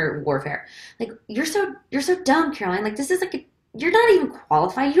my inner warfare. You're so dumb, Caroline. This is you're not even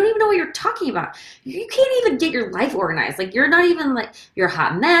qualified. You don't even know what you're talking about. You can't even get your life organized. You're not even you're a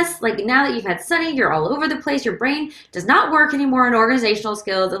hot mess. Now that you've had Sunny, you're all over the place. Your brain does not work anymore in organizational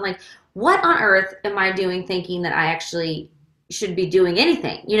skills. And what on earth am I doing thinking that I actually should be doing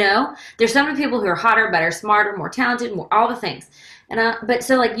anything? There's so many people who are hotter, better, smarter, more talented, more, all the things. And, but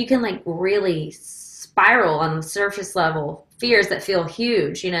so you can really spiral on the surface level fears that feel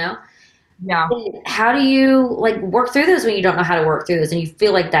huge, Yeah. How do you work through those when you don't know how to work through those, and you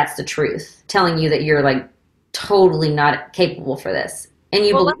feel like that's the truth telling you that you're totally not capable for this, and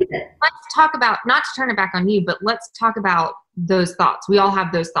you believe it? Let's talk about, not to turn it back on you, but let's talk about those thoughts. We all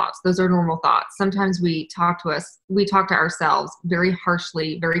have those thoughts. Those are normal thoughts. Sometimes we talk to ourselves very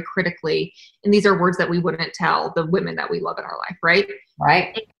harshly, very critically, and these are words that we wouldn't tell the women that we love in our life, right?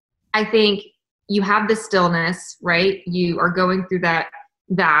 Right. I think you have the stillness, right? You are going through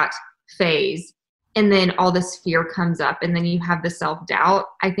that phase, and then all this fear comes up, and then you have the self-doubt.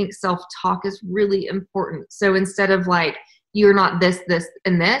 I think self-talk is really important. So instead of you're not this,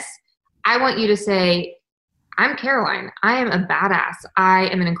 and this, I want you to say, I'm Caroline. I am a badass. I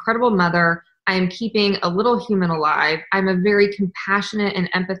am an incredible mother. I am keeping a little human alive. I'm a very compassionate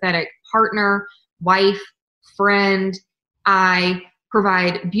and empathetic partner, wife, friend. I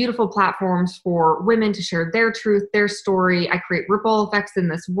provide beautiful platforms for women to share their truth, their story. I create ripple effects in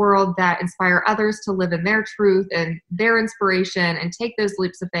this world that inspire others to live in their truth and their inspiration and take those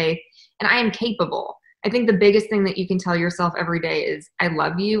leaps of faith. And I am capable. I think the biggest thing that you can tell yourself every day is, I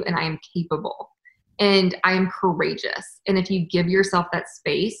love you and I am capable and I am courageous. And if you give yourself that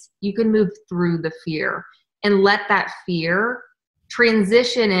space, you can move through the fear and let that fear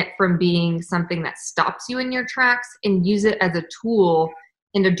transition it from being something that stops you in your tracks and use it as a tool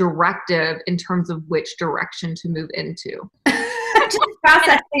and a directive in terms of which direction to move into. Just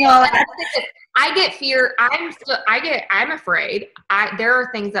processing all that. I get fear. I'm afraid. There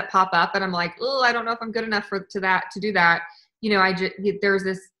are things that pop up and I'm like, oh, I don't know if I'm good enough to do that.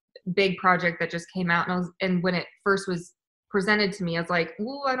 There's big project that just came out, and when it first was presented to me, I was like,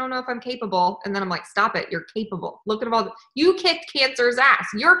 ooh, I don't know if I'm capable. And then I'm like, stop it. You're capable. Look at you kicked cancer's ass.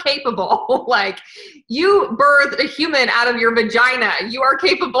 You're capable. Like, you birthed a human out of your vagina. You are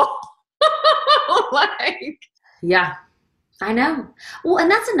capable. Like, yeah, I know. Well, and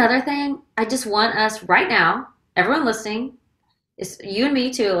that's another thing. I just want us right now, everyone listening, it's you and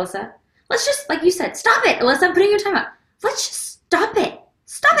me too, Alyssa. Let's just, like you said, stop it. Alyssa, I'm putting your time out. Let's just stop it.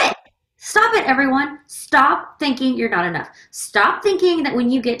 Stop it. Stop it, everyone. Stop thinking you're not enough. Stop thinking that when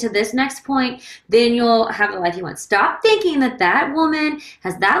you get to this next point, then you'll have the life you want. Stop thinking that that woman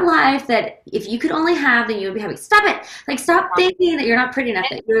has that life that if you could only have, then you would be happy. Stop it. Like, stop thinking that you're not pretty enough,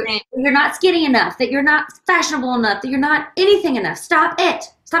 that you're not skinny enough, that you're not fashionable enough, that you're not anything enough. Stop it.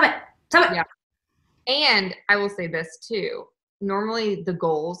 Stop it. Stop it. Yeah. And I will say this too. Normally the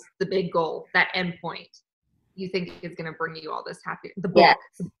goals, the big goal, that end point, you think is going to bring you all this happiness. The book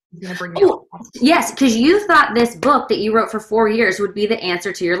is going to bring you all this happiness. Yes, because you thought this book that you wrote for 4 years would be the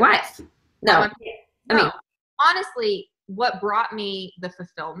answer to your life. No. I mean, honestly, what brought me the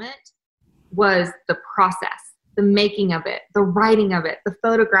fulfillment was the process, the making of it, the writing of it, the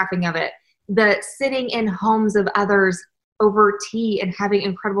photographing of it, the sitting in homes of others over tea and having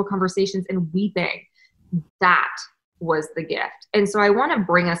incredible conversations and weeping. That was the gift. And so I want to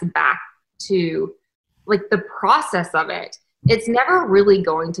bring us back to like the process of it. It's never really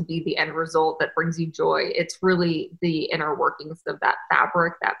going to be the end result that brings you joy. It's really the inner workings of that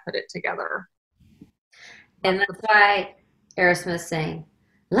fabric that put it together. And that's why Aerosmith sang,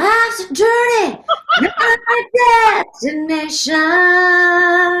 life's a journey, not a destination.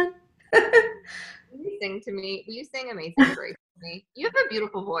 Will you sing to me? Will you sing Amazing Grace to me? You have a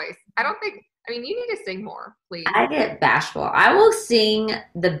beautiful voice. You need to sing more, please. I get bashful. I will sing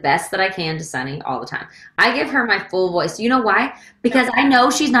the best that I can to Sunny all the time. I give her my full voice. You know why? Because I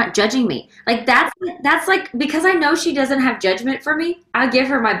know she's not judging me. Like, that's like, because I know she doesn't have judgment for me, I give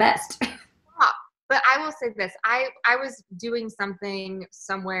her my best. But I will say this. I was doing something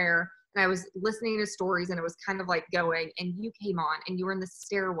somewhere and I was listening to stories and it was kind of like going, and you came on and you were in the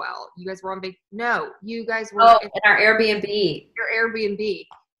stairwell. You guys were on you guys were in our Airbnb. Your Airbnb.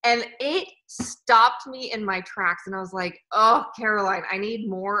 And it stopped me in my tracks. And I was like, oh, Caroline, I need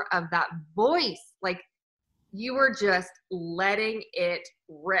more of that voice. Like, you were just letting it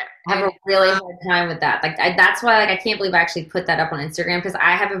rip. I have a really hard time with that. Like, that's why, like, I can't believe I actually put that up on Instagram, because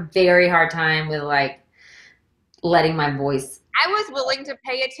I have a very hard time with, like, letting my voice. I was willing to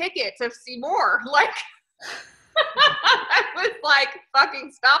pay a ticket to see more. Like, I was like,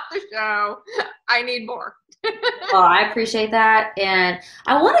 fucking stop the show. I need more. Well, I appreciate that. And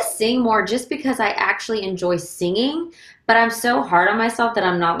I want to sing more just because I actually enjoy singing, but I'm so hard on myself that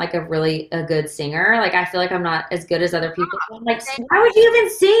I'm not like a good singer. Like, I feel like I'm not as good as other people. I'm like, why would you even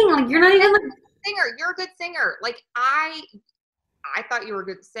sing? Like, you're not even like a singer. You're a good singer. Like, I thought you were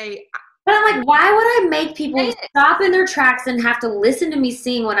good to say. But I'm like, why would I make people stop in their tracks and have to listen to me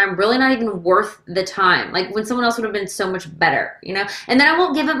sing when I'm really not even worth the time? Like, when someone else would have been so much better, you know? And then I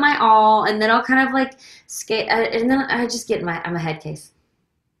won't give it my all, and then I'll kind of like skate, and then I just get I'm a head case.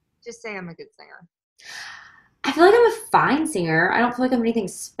 Just say I'm a good singer. I feel like I'm a fine singer. I don't feel like I'm anything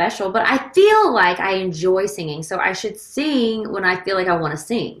special, but I feel like I enjoy singing, so I should sing when I feel like I want to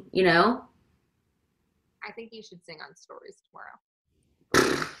sing, you know? I think you should sing on Stories tomorrow.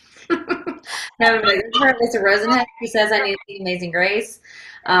 Mr. Rosenheck, who says I need to see Amazing Grace.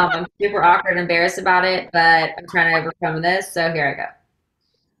 I'm super awkward and embarrassed about it, but I'm trying to overcome this, so here I go.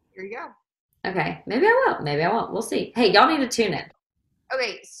 Here you go. Okay, maybe I will. Maybe I won't. We'll see. Hey, y'all need to tune in.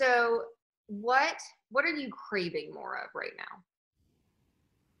 Okay, so what are you craving more of right now?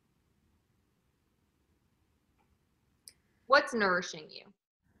 What's nourishing you?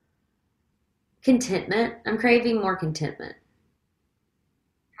 Contentment. I'm craving more contentment.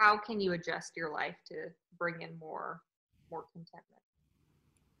 How can you adjust your life to bring in more contentment?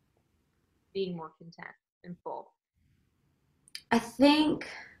 Being more content and full. I think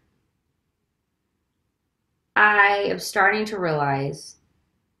I am starting to realize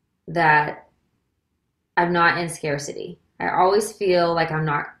that I'm not in scarcity. I always feel like I'm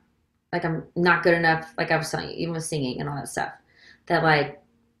not good enough, like I was telling you, even with singing and all that stuff. That, like,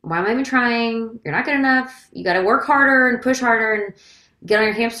 why am I even trying? You're not good enough. You got to work harder and push harder and get on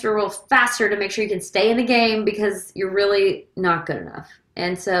your hamster wheel faster to make sure you can stay in the game, because you're really not good enough.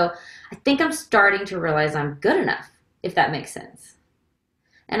 And so I think I'm starting to realize I'm good enough, if that makes sense.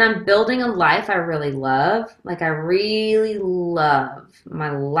 And I'm building a life I really love. Like, I really love my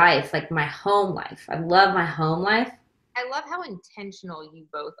life, like my home life. I love my home life. I love how intentional you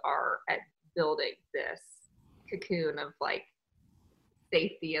both are at building this cocoon of, like,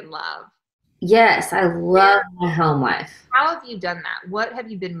 safety and love. Yes, I love my home life. How have you done that? What have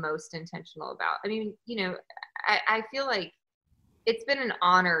you been most intentional about? I mean, I feel like it's been an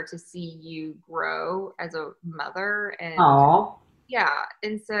honor to see you grow as a mother. And Aww. yeah.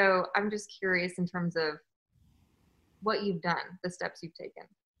 And so I'm just curious in terms of what you've done, the steps you've taken.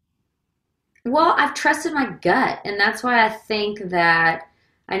 Well, I've trusted my gut, and that's why I think that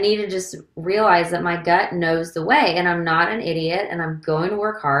I need to just realize that my gut knows the way, and I'm not an idiot, and I'm going to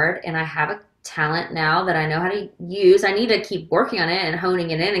work hard, and I have a talent now that I know how to use. I need to keep working on it and honing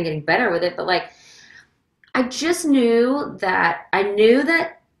it in and getting better with it, but like, I just knew that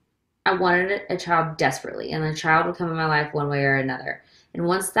I wanted a child desperately, and a child would come in my life one way or another. And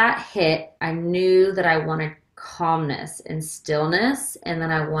once that hit, I knew that I wanted calmness and stillness, and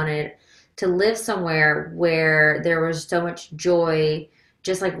then I wanted to live somewhere where there was so much joy,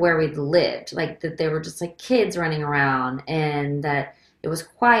 just like where we'd lived, like that there were just like kids running around, and that it was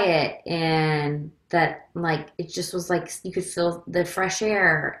quiet, and that like it just was like you could feel the fresh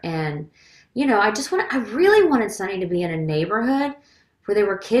air. And I really wanted Sunny to be in a neighborhood where there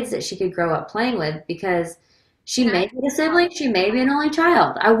were kids that she could grow up playing with, because she may be a sibling, she may be an only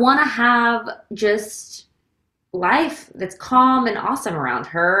child. I want to have just life that's calm and awesome around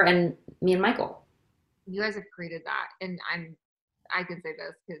her and me and Michael. You guys have created that, and I can say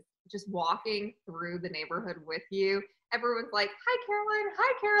this because just walking through the neighborhood with you, everyone's like, "Hi, Caroline.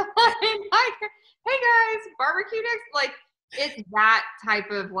 Hi, Caroline. Hey guys, barbecue next." Like, it's that type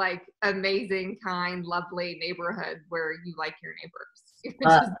of like amazing, kind, lovely neighborhood where you like your neighbors.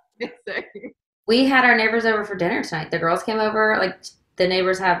 Which is amazing. We had our neighbors over for dinner tonight. The girls came over. Like, the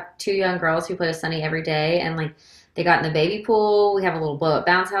neighbors have 2 young girls who play with Sunny every day, and like they got in the baby pool. We have a little blow up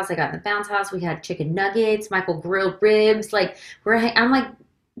bounce house. They got in the bounce house. We had chicken nuggets. Michael grilled ribs. Like, I'm like,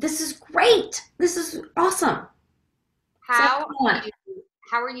 this is great. This is awesome. How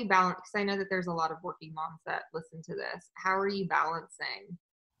are you balancing? Because I know that there's a lot of working moms that listen to this. How are you balancing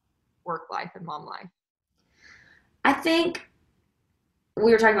work life and mom life? I think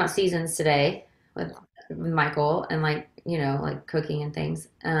we were talking about seasons today with Michael, and like cooking and things.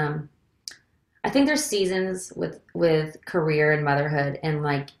 I think there's seasons with career and motherhood, and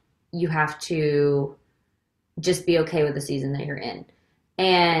like you have to just be okay with the season that you're in.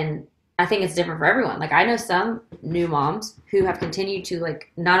 And I think it's different for everyone. Like, I know some new moms who have continued to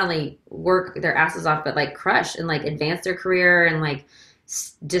like not only work their asses off, but like crush and like advance their career and like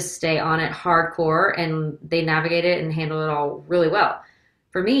just stay on it hardcore, and they navigate it and handle it all really well.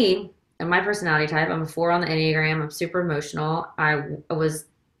 For me and my personality type, I'm a 4 on the Enneagram. I'm super emotional.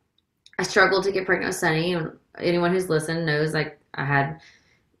 I struggled to get pregnant with Sunny, and anyone who's listened knows like I had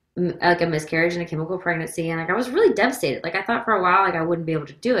like a miscarriage and a chemical pregnancy, and like I was really devastated. Like, I thought for a while like I wouldn't be able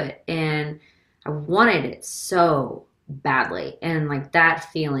to do it, and I wanted it so badly, and like that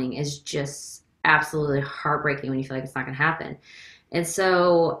feeling is just absolutely heartbreaking when you feel like it's not gonna happen. And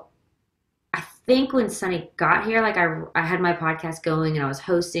so I think when Sunny got here, like I had my podcast going and I was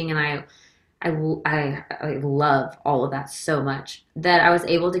hosting, and I love all of that so much that I was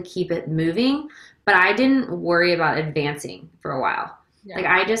able to keep it moving, but I didn't worry about advancing for a while. Yeah. Like,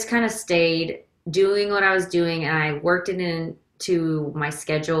 I just kind of stayed doing what I was doing, and I worked it into my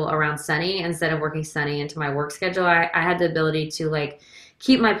schedule around Sunny instead of working Sunny into my work schedule. I had the ability to like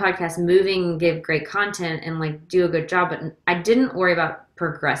keep my podcast moving, give great content, and like do a good job, but I didn't worry about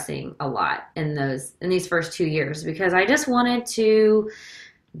progressing a lot in these first 2 years, because I just wanted to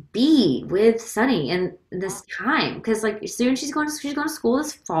be with Sunny in this time, because like soon she's going to school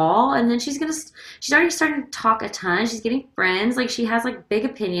this fall, and then she's already starting to talk a ton. She's getting friends. Like, she has like big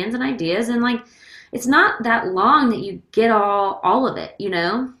opinions and ideas, and like it's not that long that you get all of it,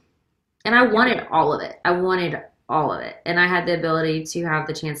 and I wanted all of it. And I had the ability to have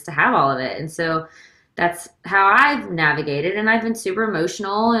the chance to have all of it, and so that's how I've navigated. And I've been super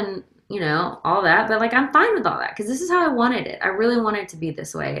emotional and all that, but like I'm fine with all that, because this is how I wanted it. I really wanted it to be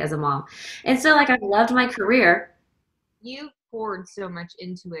this way as a mom. And so like I've loved my career. You poured so much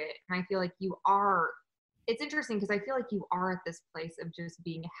into it, and I feel like it's interesting because I feel like you are at this place of just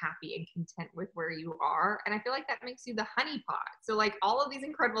being happy and content with where you are, and I feel like that makes you the honeypot. So like all of these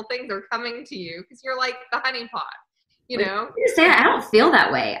incredible things are coming to you because you're like the honeypot, Say I don't feel that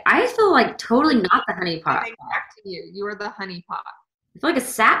way. I feel like totally not the honeypot. Back to you. You are the honeypot. I feel like a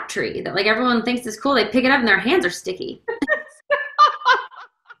sap tree that like everyone thinks is cool. They pick it up and their hands are sticky.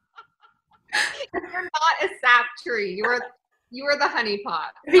 You're not a sap tree. You are the honeypot.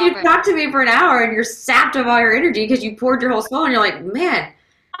 You talk to me for an hour and you're sapped of all your energy because you poured your whole soul, and you're like, man,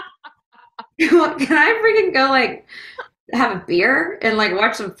 can I freaking go like have a beer and like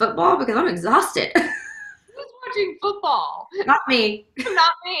watch some football because I'm exhausted? Who's watching football. Not me.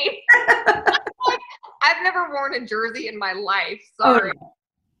 Not me. I've never worn a jersey in my life. Oh, Sorry.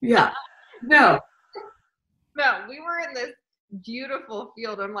 yeah. No. No, we were in this beautiful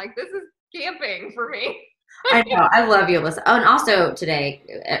field. I'm like, this is camping for me. I know. I love you, Alyssa. Oh, and also today,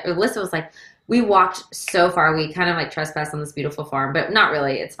 Alyssa was like, we walked so far. We kind of like trespassed on this beautiful farm, but not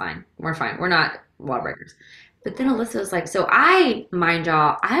really. It's fine. We're fine. We're not lawbreakers. But then Alyssa was like, so mind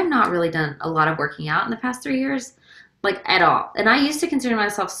y'all, I have not really done a lot of working out in the past 3 years, like at all. And I used to consider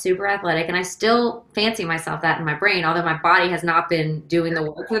myself super athletic, and I still fancy myself that in my brain, although my body has not been doing the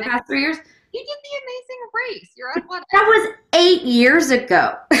work for the past 3 years. You did the Amazing Race. You're athletic. That was 8 years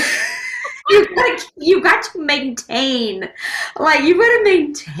ago. You got to maintain. Like, you got to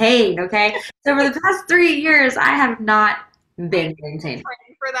maintain, okay? So for the past 3 years, I have not been maintained.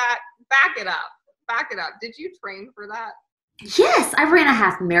 Train for that. Back it up. Back it up. Did you train for that? Yes, I ran a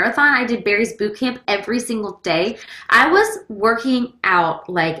half marathon. I did Barry's boot camp every single day. I was working out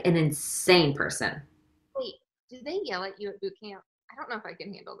like an insane person. Wait, do they yell at you at boot camp? I don't know if I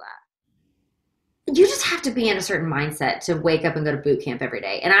can handle that. You just have to be in a certain mindset to wake up and go to boot camp every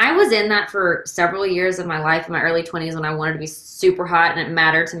day. And I was in that for several years of my life, in my early 20s, when I wanted to be super hot, and it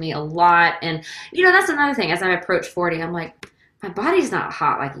mattered to me a lot. And, that's another thing. As I approach 40, I'm like, my body's not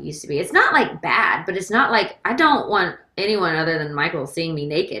hot like it used to be. It's not like bad, but it's not like, I don't want anyone other than Michael seeing me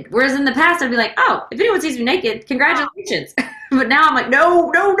naked. Whereas in the past, I'd be like, oh, if anyone sees me naked, congratulations. But now I'm like,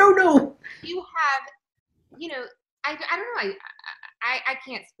 no. You have, I don't know. I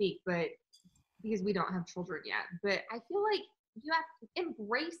can't speak, but because we don't have children yet, but I feel like you have to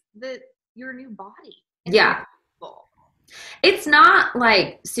embrace your new body. Yeah. It's not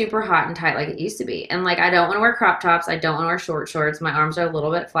like super hot and tight like it used to be. And like, I don't want to wear crop tops. I don't want to wear short shorts. My arms are a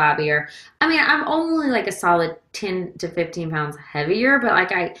little bit flabbier. I mean, I'm only like a solid 10 to 15 pounds heavier, but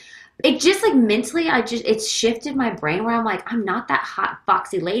like it just like mentally, it's shifted my brain where I'm like, I'm not that hot,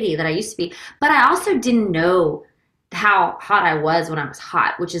 foxy lady that I used to be. But I also didn't know how hot I was when I was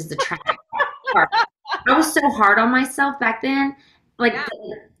hot, which is the tragic part. I was so hard on myself back then. Like,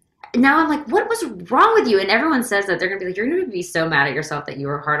 now I'm like, what was wrong with you? And everyone says that. They're going to be like, you're going to be so mad at yourself that you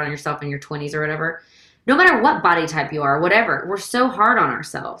were hard on yourself in your 20s or whatever. No matter what body type you are, whatever. We're so hard on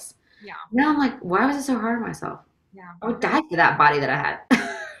ourselves. Yeah. Now I'm like, why was I so hard on myself? Yeah. I would die for that body that I had.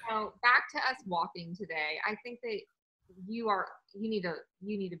 So back to us walking today. I think that you need to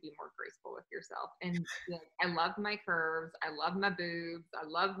be more graceful with yourself. And I love my curves. I love my boobs. I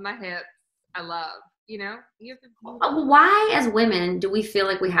love my hips. I love, you have to. Why, as women, do we feel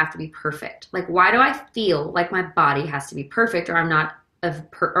like we have to be perfect? Like, why do I feel like my body has to be perfect, or I'm not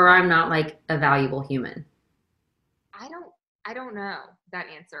like a valuable human? I don't know that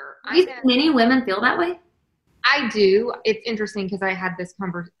answer. Do you think many women feel that way? I do. It's interesting because I had this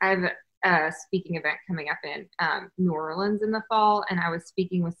I have a speaking event coming up in New Orleans in the fall, and I was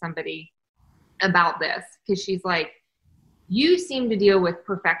speaking with somebody about this because she's like, you seem to deal with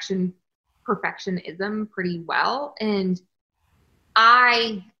perfectionism pretty well, and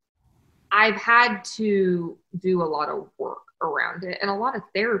I've had to do a lot of work around it and a lot of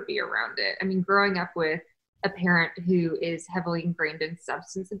therapy around it. I mean, growing up with a parent who is heavily ingrained in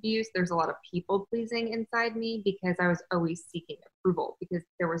substance abuse, there's a lot of people pleasing inside me because I was always seeking approval because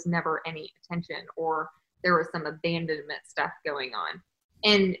there was never any attention or there was some abandonment stuff going on.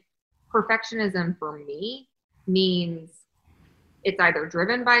 And perfectionism for me means it's either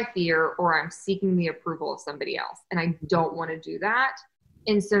driven by fear or I'm seeking the approval of somebody else. And I don't want to do that.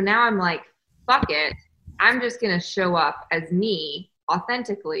 And so now I'm like, fuck it. I'm just going to show up as me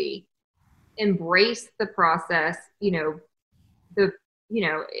authentically, embrace the process.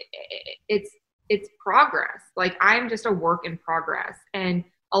 It's progress. Like, I'm just a work in progress. And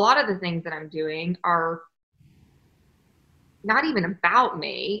a lot of the things that I'm doing are not even about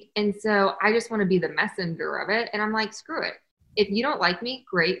me. And so I just want to be the messenger of it. And I'm like, screw it. If you don't like me,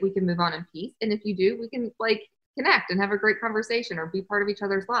 great, we can move on in peace. And if you do, we can like connect and have a great conversation or be part of each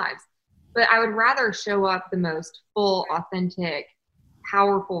other's lives. But I would rather show up the most full, authentic,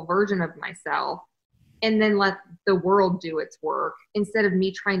 powerful version of myself and then let the world do its work instead of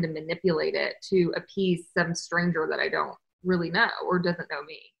me trying to manipulate it to appease some stranger that I don't really know or doesn't know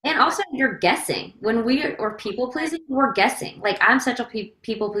me. And also, you're guessing. When we are people pleasing, we're guessing. Like, I'm such a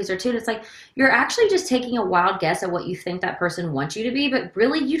people pleaser too. And it's like, you're actually just taking a wild guess at what you think that person wants you to be, but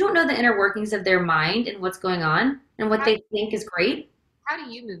really you don't know the inner workings of their mind and what's going on and what they think is great. How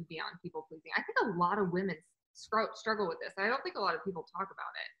do you move beyond people pleasing? I think a lot of women struggle with this. I don't think a lot of people talk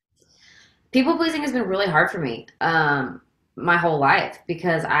about it. People pleasing has been really hard for me my whole life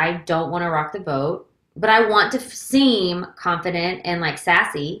because I don't want to rock the boat, but I want to seem confident and like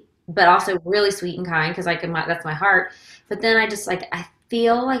sassy, but also really sweet and kind because that's my heart. But then I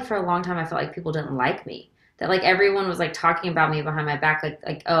feel like for a long time I felt like people didn't like me. That like everyone was like talking about me behind my back,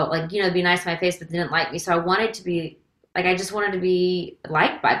 oh, like, you know, be nice to my face, but they didn't like me. So I wanted to be like, I just wanted to be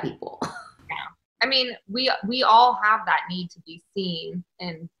liked by people. Yeah. I mean, we all have that need to be seen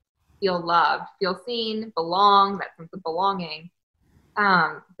and feel loved, feel seen, belong, that sense of belonging.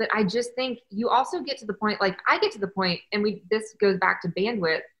 But I just think you also get to the point, like I get to the point, and this goes back to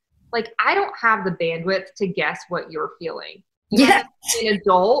bandwidth. Like I don't have the bandwidth to guess what you're feeling. Yeah. An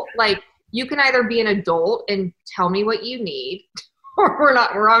adult, like you can either be an adult and tell me what you need,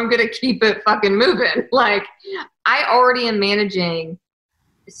 or I'm going to keep it fucking moving. Like I already am managing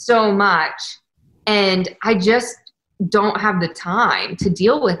so much and I just don't have the time to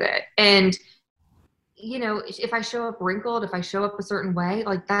deal with it. And, you know, if I show up wrinkled, if I show up a certain way,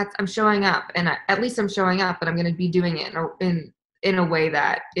 like I'm showing up, and at least I'm showing up, but I'm going to be doing it in a way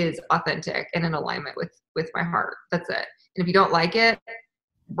that is authentic and in alignment with my heart. That's it. And if you don't like it,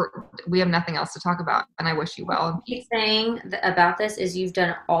 we have nothing else to talk about, and I wish you well. What you're saying about this is you've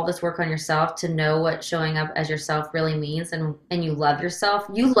done all this work on yourself to know what showing up as yourself really means, and you love yourself.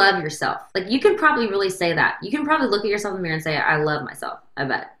 You love yourself. Like you can probably really say that. You can probably look at yourself in the mirror and say, I love myself. I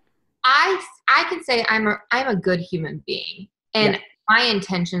bet. I can say I'm a good human being, and my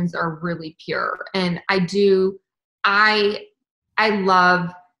intentions are really pure, and I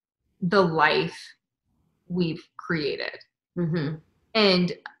love the life we've created. Mm-hmm.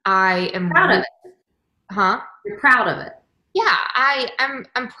 And I am proud of it. Huh? You're proud of it. Yeah,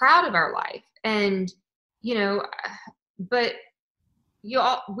 I'm proud of our life. And, you know, but we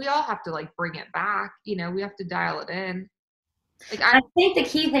all have to like bring it back, you know, we have to dial it in. Like I think the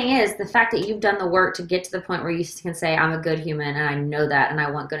key thing is the fact that you've done the work to get to the point where you can say, I'm a good human and I know that and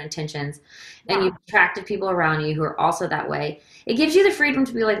I want good intentions. And you've attracted people around you who are also that way. It gives you the freedom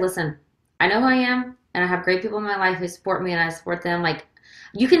to be like, listen, I know who I am. And I have great people in my life who support me, and I support them. Like,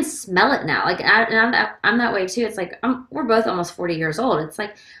 you can smell it now. Like, I'm that way too. It's like we're both almost 40 years old. It's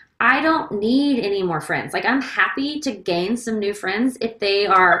like I don't need any more friends. Like, I'm happy to gain some new friends if they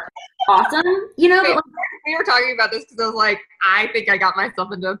are awesome. You know, but we were talking about this because I was like, I think I got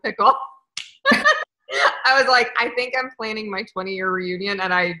myself into a pickle. I was like, I think I'm planning my 20-year reunion,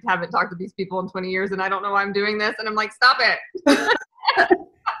 and I haven't talked to these people in 20 years, and I don't know why I'm doing this. And I'm like, stop it.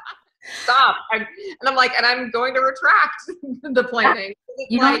 Stop. And I'm like, and I'm going to retract the planning.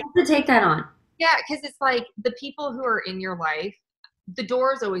 You don't have to take that on. Yeah, because it's like the people who are in your life, the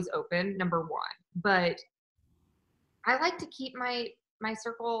door is always open, number one. But I like to keep my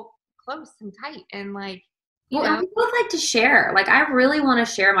circle close and tight, and like, you know. I both like to share. Like, I really want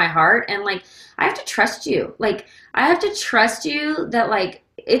to share my heart, and like, I have to trust you. Like, I have to trust you that like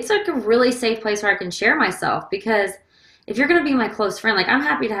it's like a really safe place where I can share myself, because if you're going to be my close friend, like I'm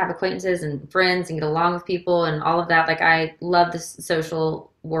happy to have acquaintances and friends and get along with people and all of that. Like I love this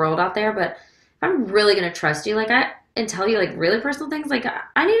social world out there, but if I'm really going to trust you, and tell you like really personal things, like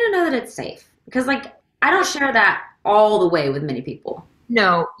I need to know that it's safe, because like I don't share that all the way with many people.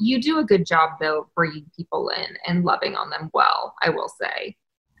 No, you do a good job though, bringing people in and loving on them well, I will say.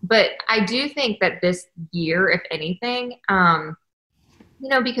 But I do think that this year, if anything, you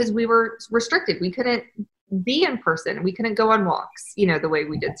know, because we were restricted, we couldn't be in person. We couldn't go on walks, you know, the way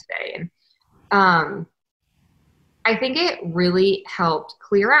we did today. And I think it really helped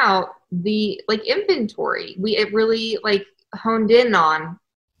clear out the like inventory. It really like honed in on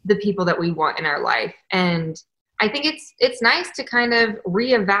the people that we want in our life. And I think it's nice to kind of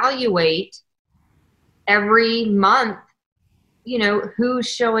reevaluate every month, you know, who's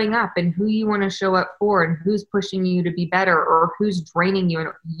showing up and who you want to show up for, and who's pushing you to be better, or who's draining you and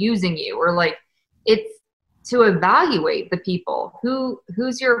using you, or like it's to evaluate the people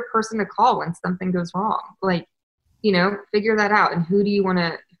who's your person to call when something goes wrong. Like, you know, figure that out. And who do you want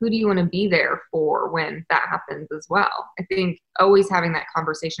to be there for when that happens as well? I think always having that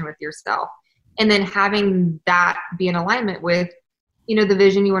conversation with yourself, and then having that be in alignment with, you know, the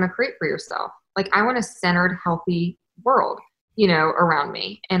vision you want to create for yourself. Like, I want a centered, healthy world, you know, around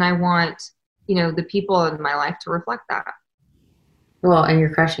me. And I want, you know, the people in my life to reflect that. Well, and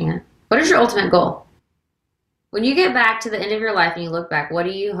you're crushing it. What is your ultimate goal? When you get back to the end of your life and you look back, what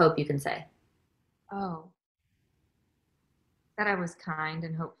do you hope you can say? Oh, that I was kind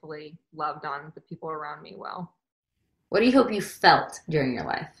and hopefully loved on the people around me well. What do you hope you felt during your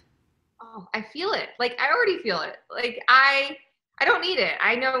life? Oh, I feel it. Like, I already feel it. Like, I don't need it.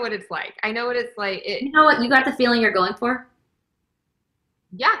 I know what it's like. I know what it's like. You know what? You got the feeling you're going for?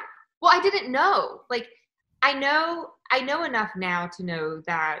 Yeah. Well, I didn't know. Like, I know enough now to know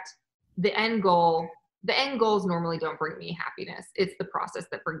that the end goal the end goals normally don't bring me happiness. It's the process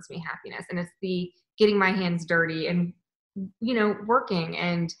that brings me happiness. And it's the getting my hands dirty and, working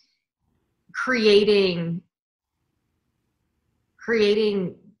and creating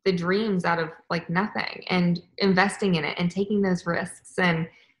the dreams out of like nothing and investing in it and taking those risks and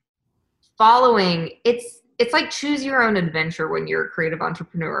following. It's like choose your own adventure when you're a creative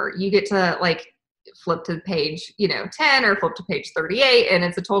entrepreneur. You get to like flip to page, 10 or flip to page 38, and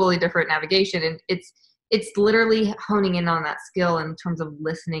it's a totally different navigation. And it's literally honing in on that skill in terms of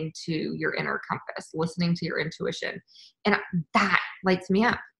listening to your inner compass, listening to your intuition. And that lights me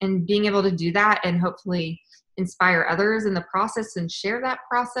up, and being able to do that and hopefully inspire others in the process and share that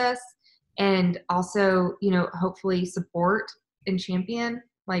process. And also, hopefully support and champion.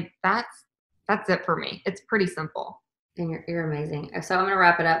 Like that's it for me. It's pretty simple. And you're amazing. So I'm going to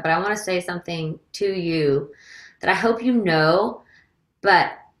wrap it up, but I want to say something to you that I hope you know,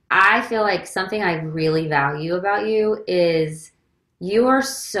 but I feel like something I really value about you is you are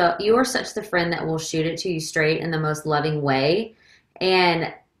such the friend that will shoot it to you straight in the most loving way.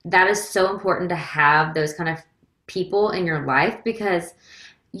 And that is so important to have those kind of people in your life, because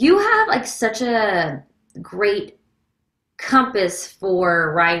you have like such a great compass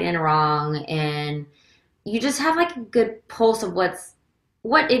for right and wrong, and you just have like a good pulse of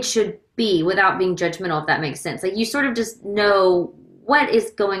what it should be without being judgmental, if that makes sense. Like you sort of just know what is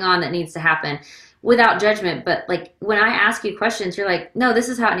going on that needs to happen without judgment. But like when I ask you questions, you're like, no, this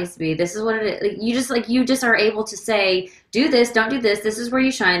is how it needs to be. This is what it is. Like, you just are able to say, do this, don't do this. This is where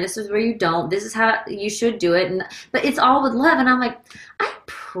you shine. This is where you don't. This is how you should do it. But it's all with love. And I'm like, I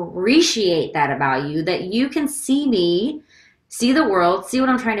appreciate that about you, that you can see me, see the world, see what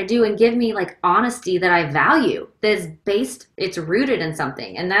I'm trying to do, and give me like honesty that I value, it's rooted in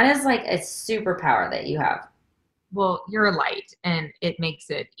something. And that is like a superpower that you have. Well, you're a light, and it makes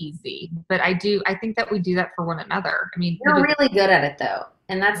it easy. But I think that we do that for one another. I mean, you're really good at it though.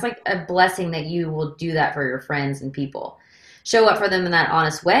 And that's like a blessing that you will do that for your friends and people. Show up for them in that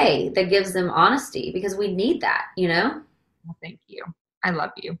honest way that gives them honesty, because we need that, Well, thank you. I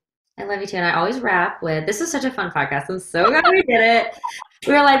love you. I love you too. And I always wrap with, this is such a fun podcast. I'm so glad we did it.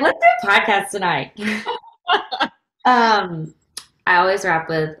 We were like, let's do a podcast tonight. I always wrap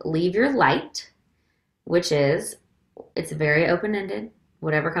with leave your light, which is, it's very open-ended,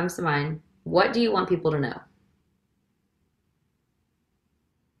 whatever comes to mind. What do you want people to know?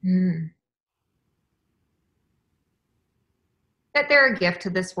 That they're a gift to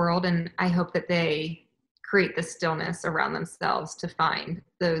this world, and I hope that they create the stillness around themselves to find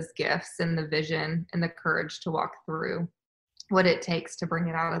those gifts and the vision and the courage to walk through what it takes to bring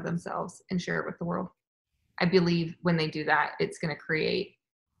it out of themselves and share it with the world. I believe when they do that, it's going to create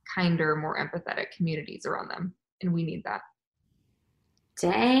kinder, more empathetic communities around them. And we need that.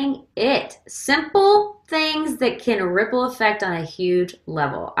 Dang it. Simple things that can ripple effect on a huge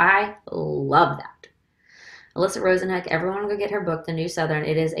level. I love that. Alyssa Rosenheck, everyone go get her book, The New Southern.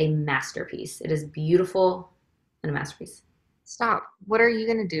 It is a masterpiece. It is beautiful and a masterpiece. Stop. What are you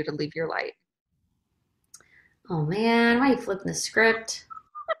going to do to leave your light? Oh man, why are you flipping the script?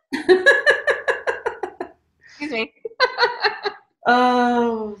 Excuse me.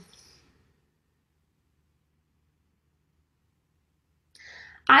 Oh.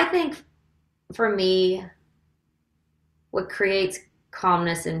 I think for me, what creates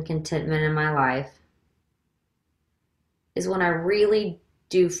calmness and contentment in my life is when I really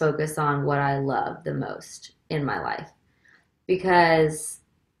do focus on what I love the most in my life.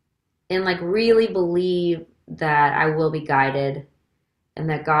 And like really believe that I will be guided and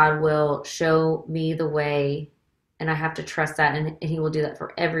that God will show me the way, and I have to trust that, and he will do that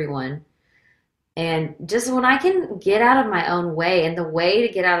for everyone. And just when I can get out of my own way, and the way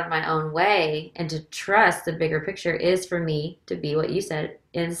to get out of my own way and to trust the bigger picture is for me to be what you said,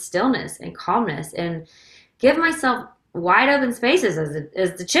 in stillness and calmness, and give myself wide open spaces,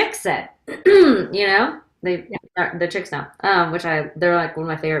 as the Chicks said. The Chicks now, they're like one of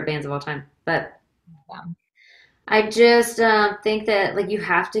my favorite bands of all time. But I just think that like you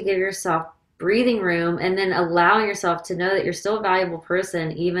have to give yourself breathing room, and then allowing yourself to know that you're still a valuable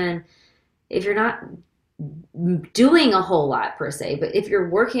person, even if you're not doing a whole lot per se. But if you're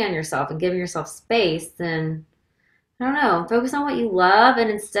working on yourself and giving yourself space, then I don't know, focus on what you love, and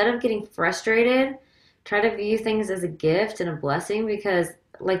instead of getting frustrated, try to view things as a gift and a blessing, because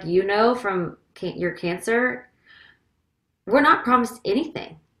like from your cancer, we're not promised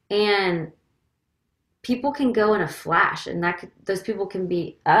anything, and people can go in a flash, and those people can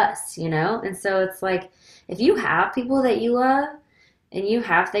be us, and so it's like, if you have people that you love and you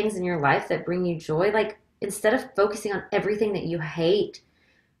have things in your life that bring you joy, like instead of focusing on everything that you hate,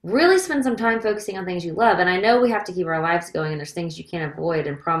 really spend some time focusing on things you love. And I know we have to keep our lives going and there's things you can't avoid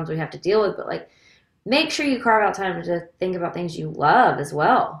and problems we have to deal with, but like, make sure you carve out time to think about things you love as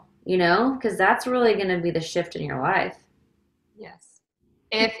well, you know, because that's really going to be the shift in your life. Yes.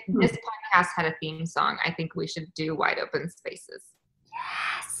 If this podcast had a theme song, I think we should do Wide Open Spaces.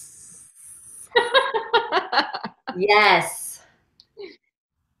 Yes. Yes.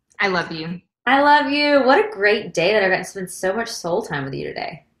 I love you. I love you. What a great day that I've gotten to spend so much soul time with you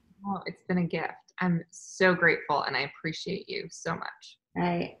today. Oh, it's been a gift. I'm so grateful and I appreciate you so much.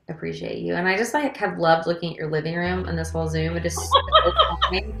 I appreciate you. And I just like have loved looking at your living room and this whole Zoom. It just so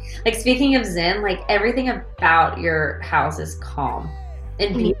calming. Like speaking of Zen, like everything about your house is calm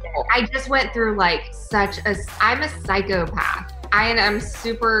and beautiful. I just went through like I'm a psychopath. I am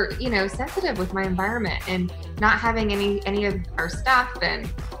super, sensitive with my environment and not having any of our stuff and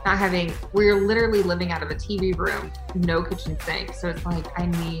we're literally living out of a TV room, no kitchen sink. So it's like, I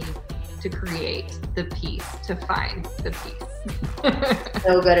need to create the peace, to find the peace.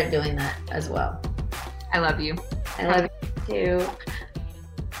 So good at doing that as well. I love you. I love you too.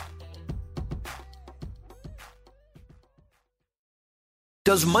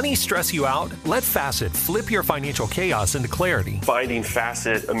 Does money stress you out? Let Facet flip your financial chaos into clarity. Finding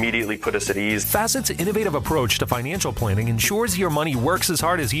Facet immediately put us at ease. Facet's innovative approach to financial planning ensures your money works as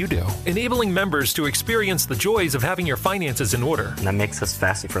hard as you do, enabling members to experience the joys of having your finances in order. And that makes us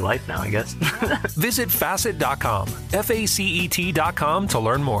Facet for life now, I guess. Visit Facet.com, FACET.com to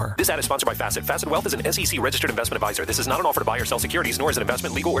learn more. This ad is sponsored by Facet. Facet Wealth is an SEC registered investment advisor. This is not an offer to buy or sell securities, nor is it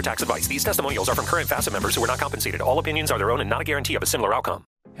investment, legal, or tax advice. These testimonials are from current Facet members who are not compensated. All opinions are their own and not a guarantee of a similar outcome.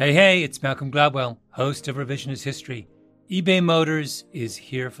 Hey, it's Malcolm Gladwell, host of Revisionist History. eBay Motors is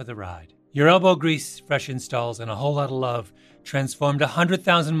here for the ride. Your elbow grease, fresh installs, and a whole lot of love transformed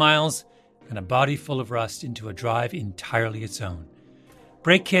 100,000 miles and a body full of rust into a drive entirely its own.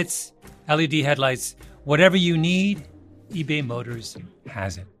 Brake kits, LED headlights, whatever you need, eBay Motors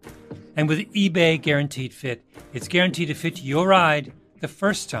has it. And with eBay Guaranteed Fit, it's guaranteed to fit your ride the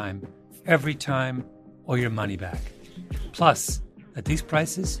first time, every time, or your money back. Plus, at these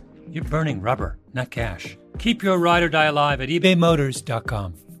prices, you're burning rubber, not cash. Keep your ride or die alive at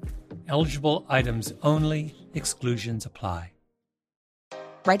ebaymotors.com. Eligible items only. Exclusions apply.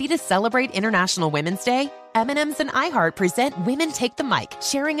 Ready to celebrate International Women's Day? M&M's and iHeart present Women Take the Mic,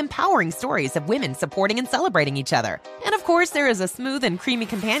 sharing empowering stories of women supporting and celebrating each other. And of course, there is a smooth and creamy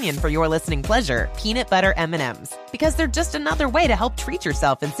companion for your listening pleasure, peanut butter M&M's. Because they're just another way to help treat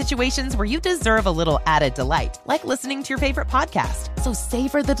yourself in situations where you deserve a little added delight, like listening to your favorite podcast. So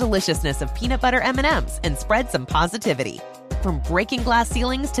savor the deliciousness of peanut butter M&M's and spread some positivity. From breaking glass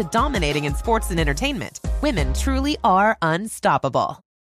ceilings to dominating in sports and entertainment, women truly are unstoppable.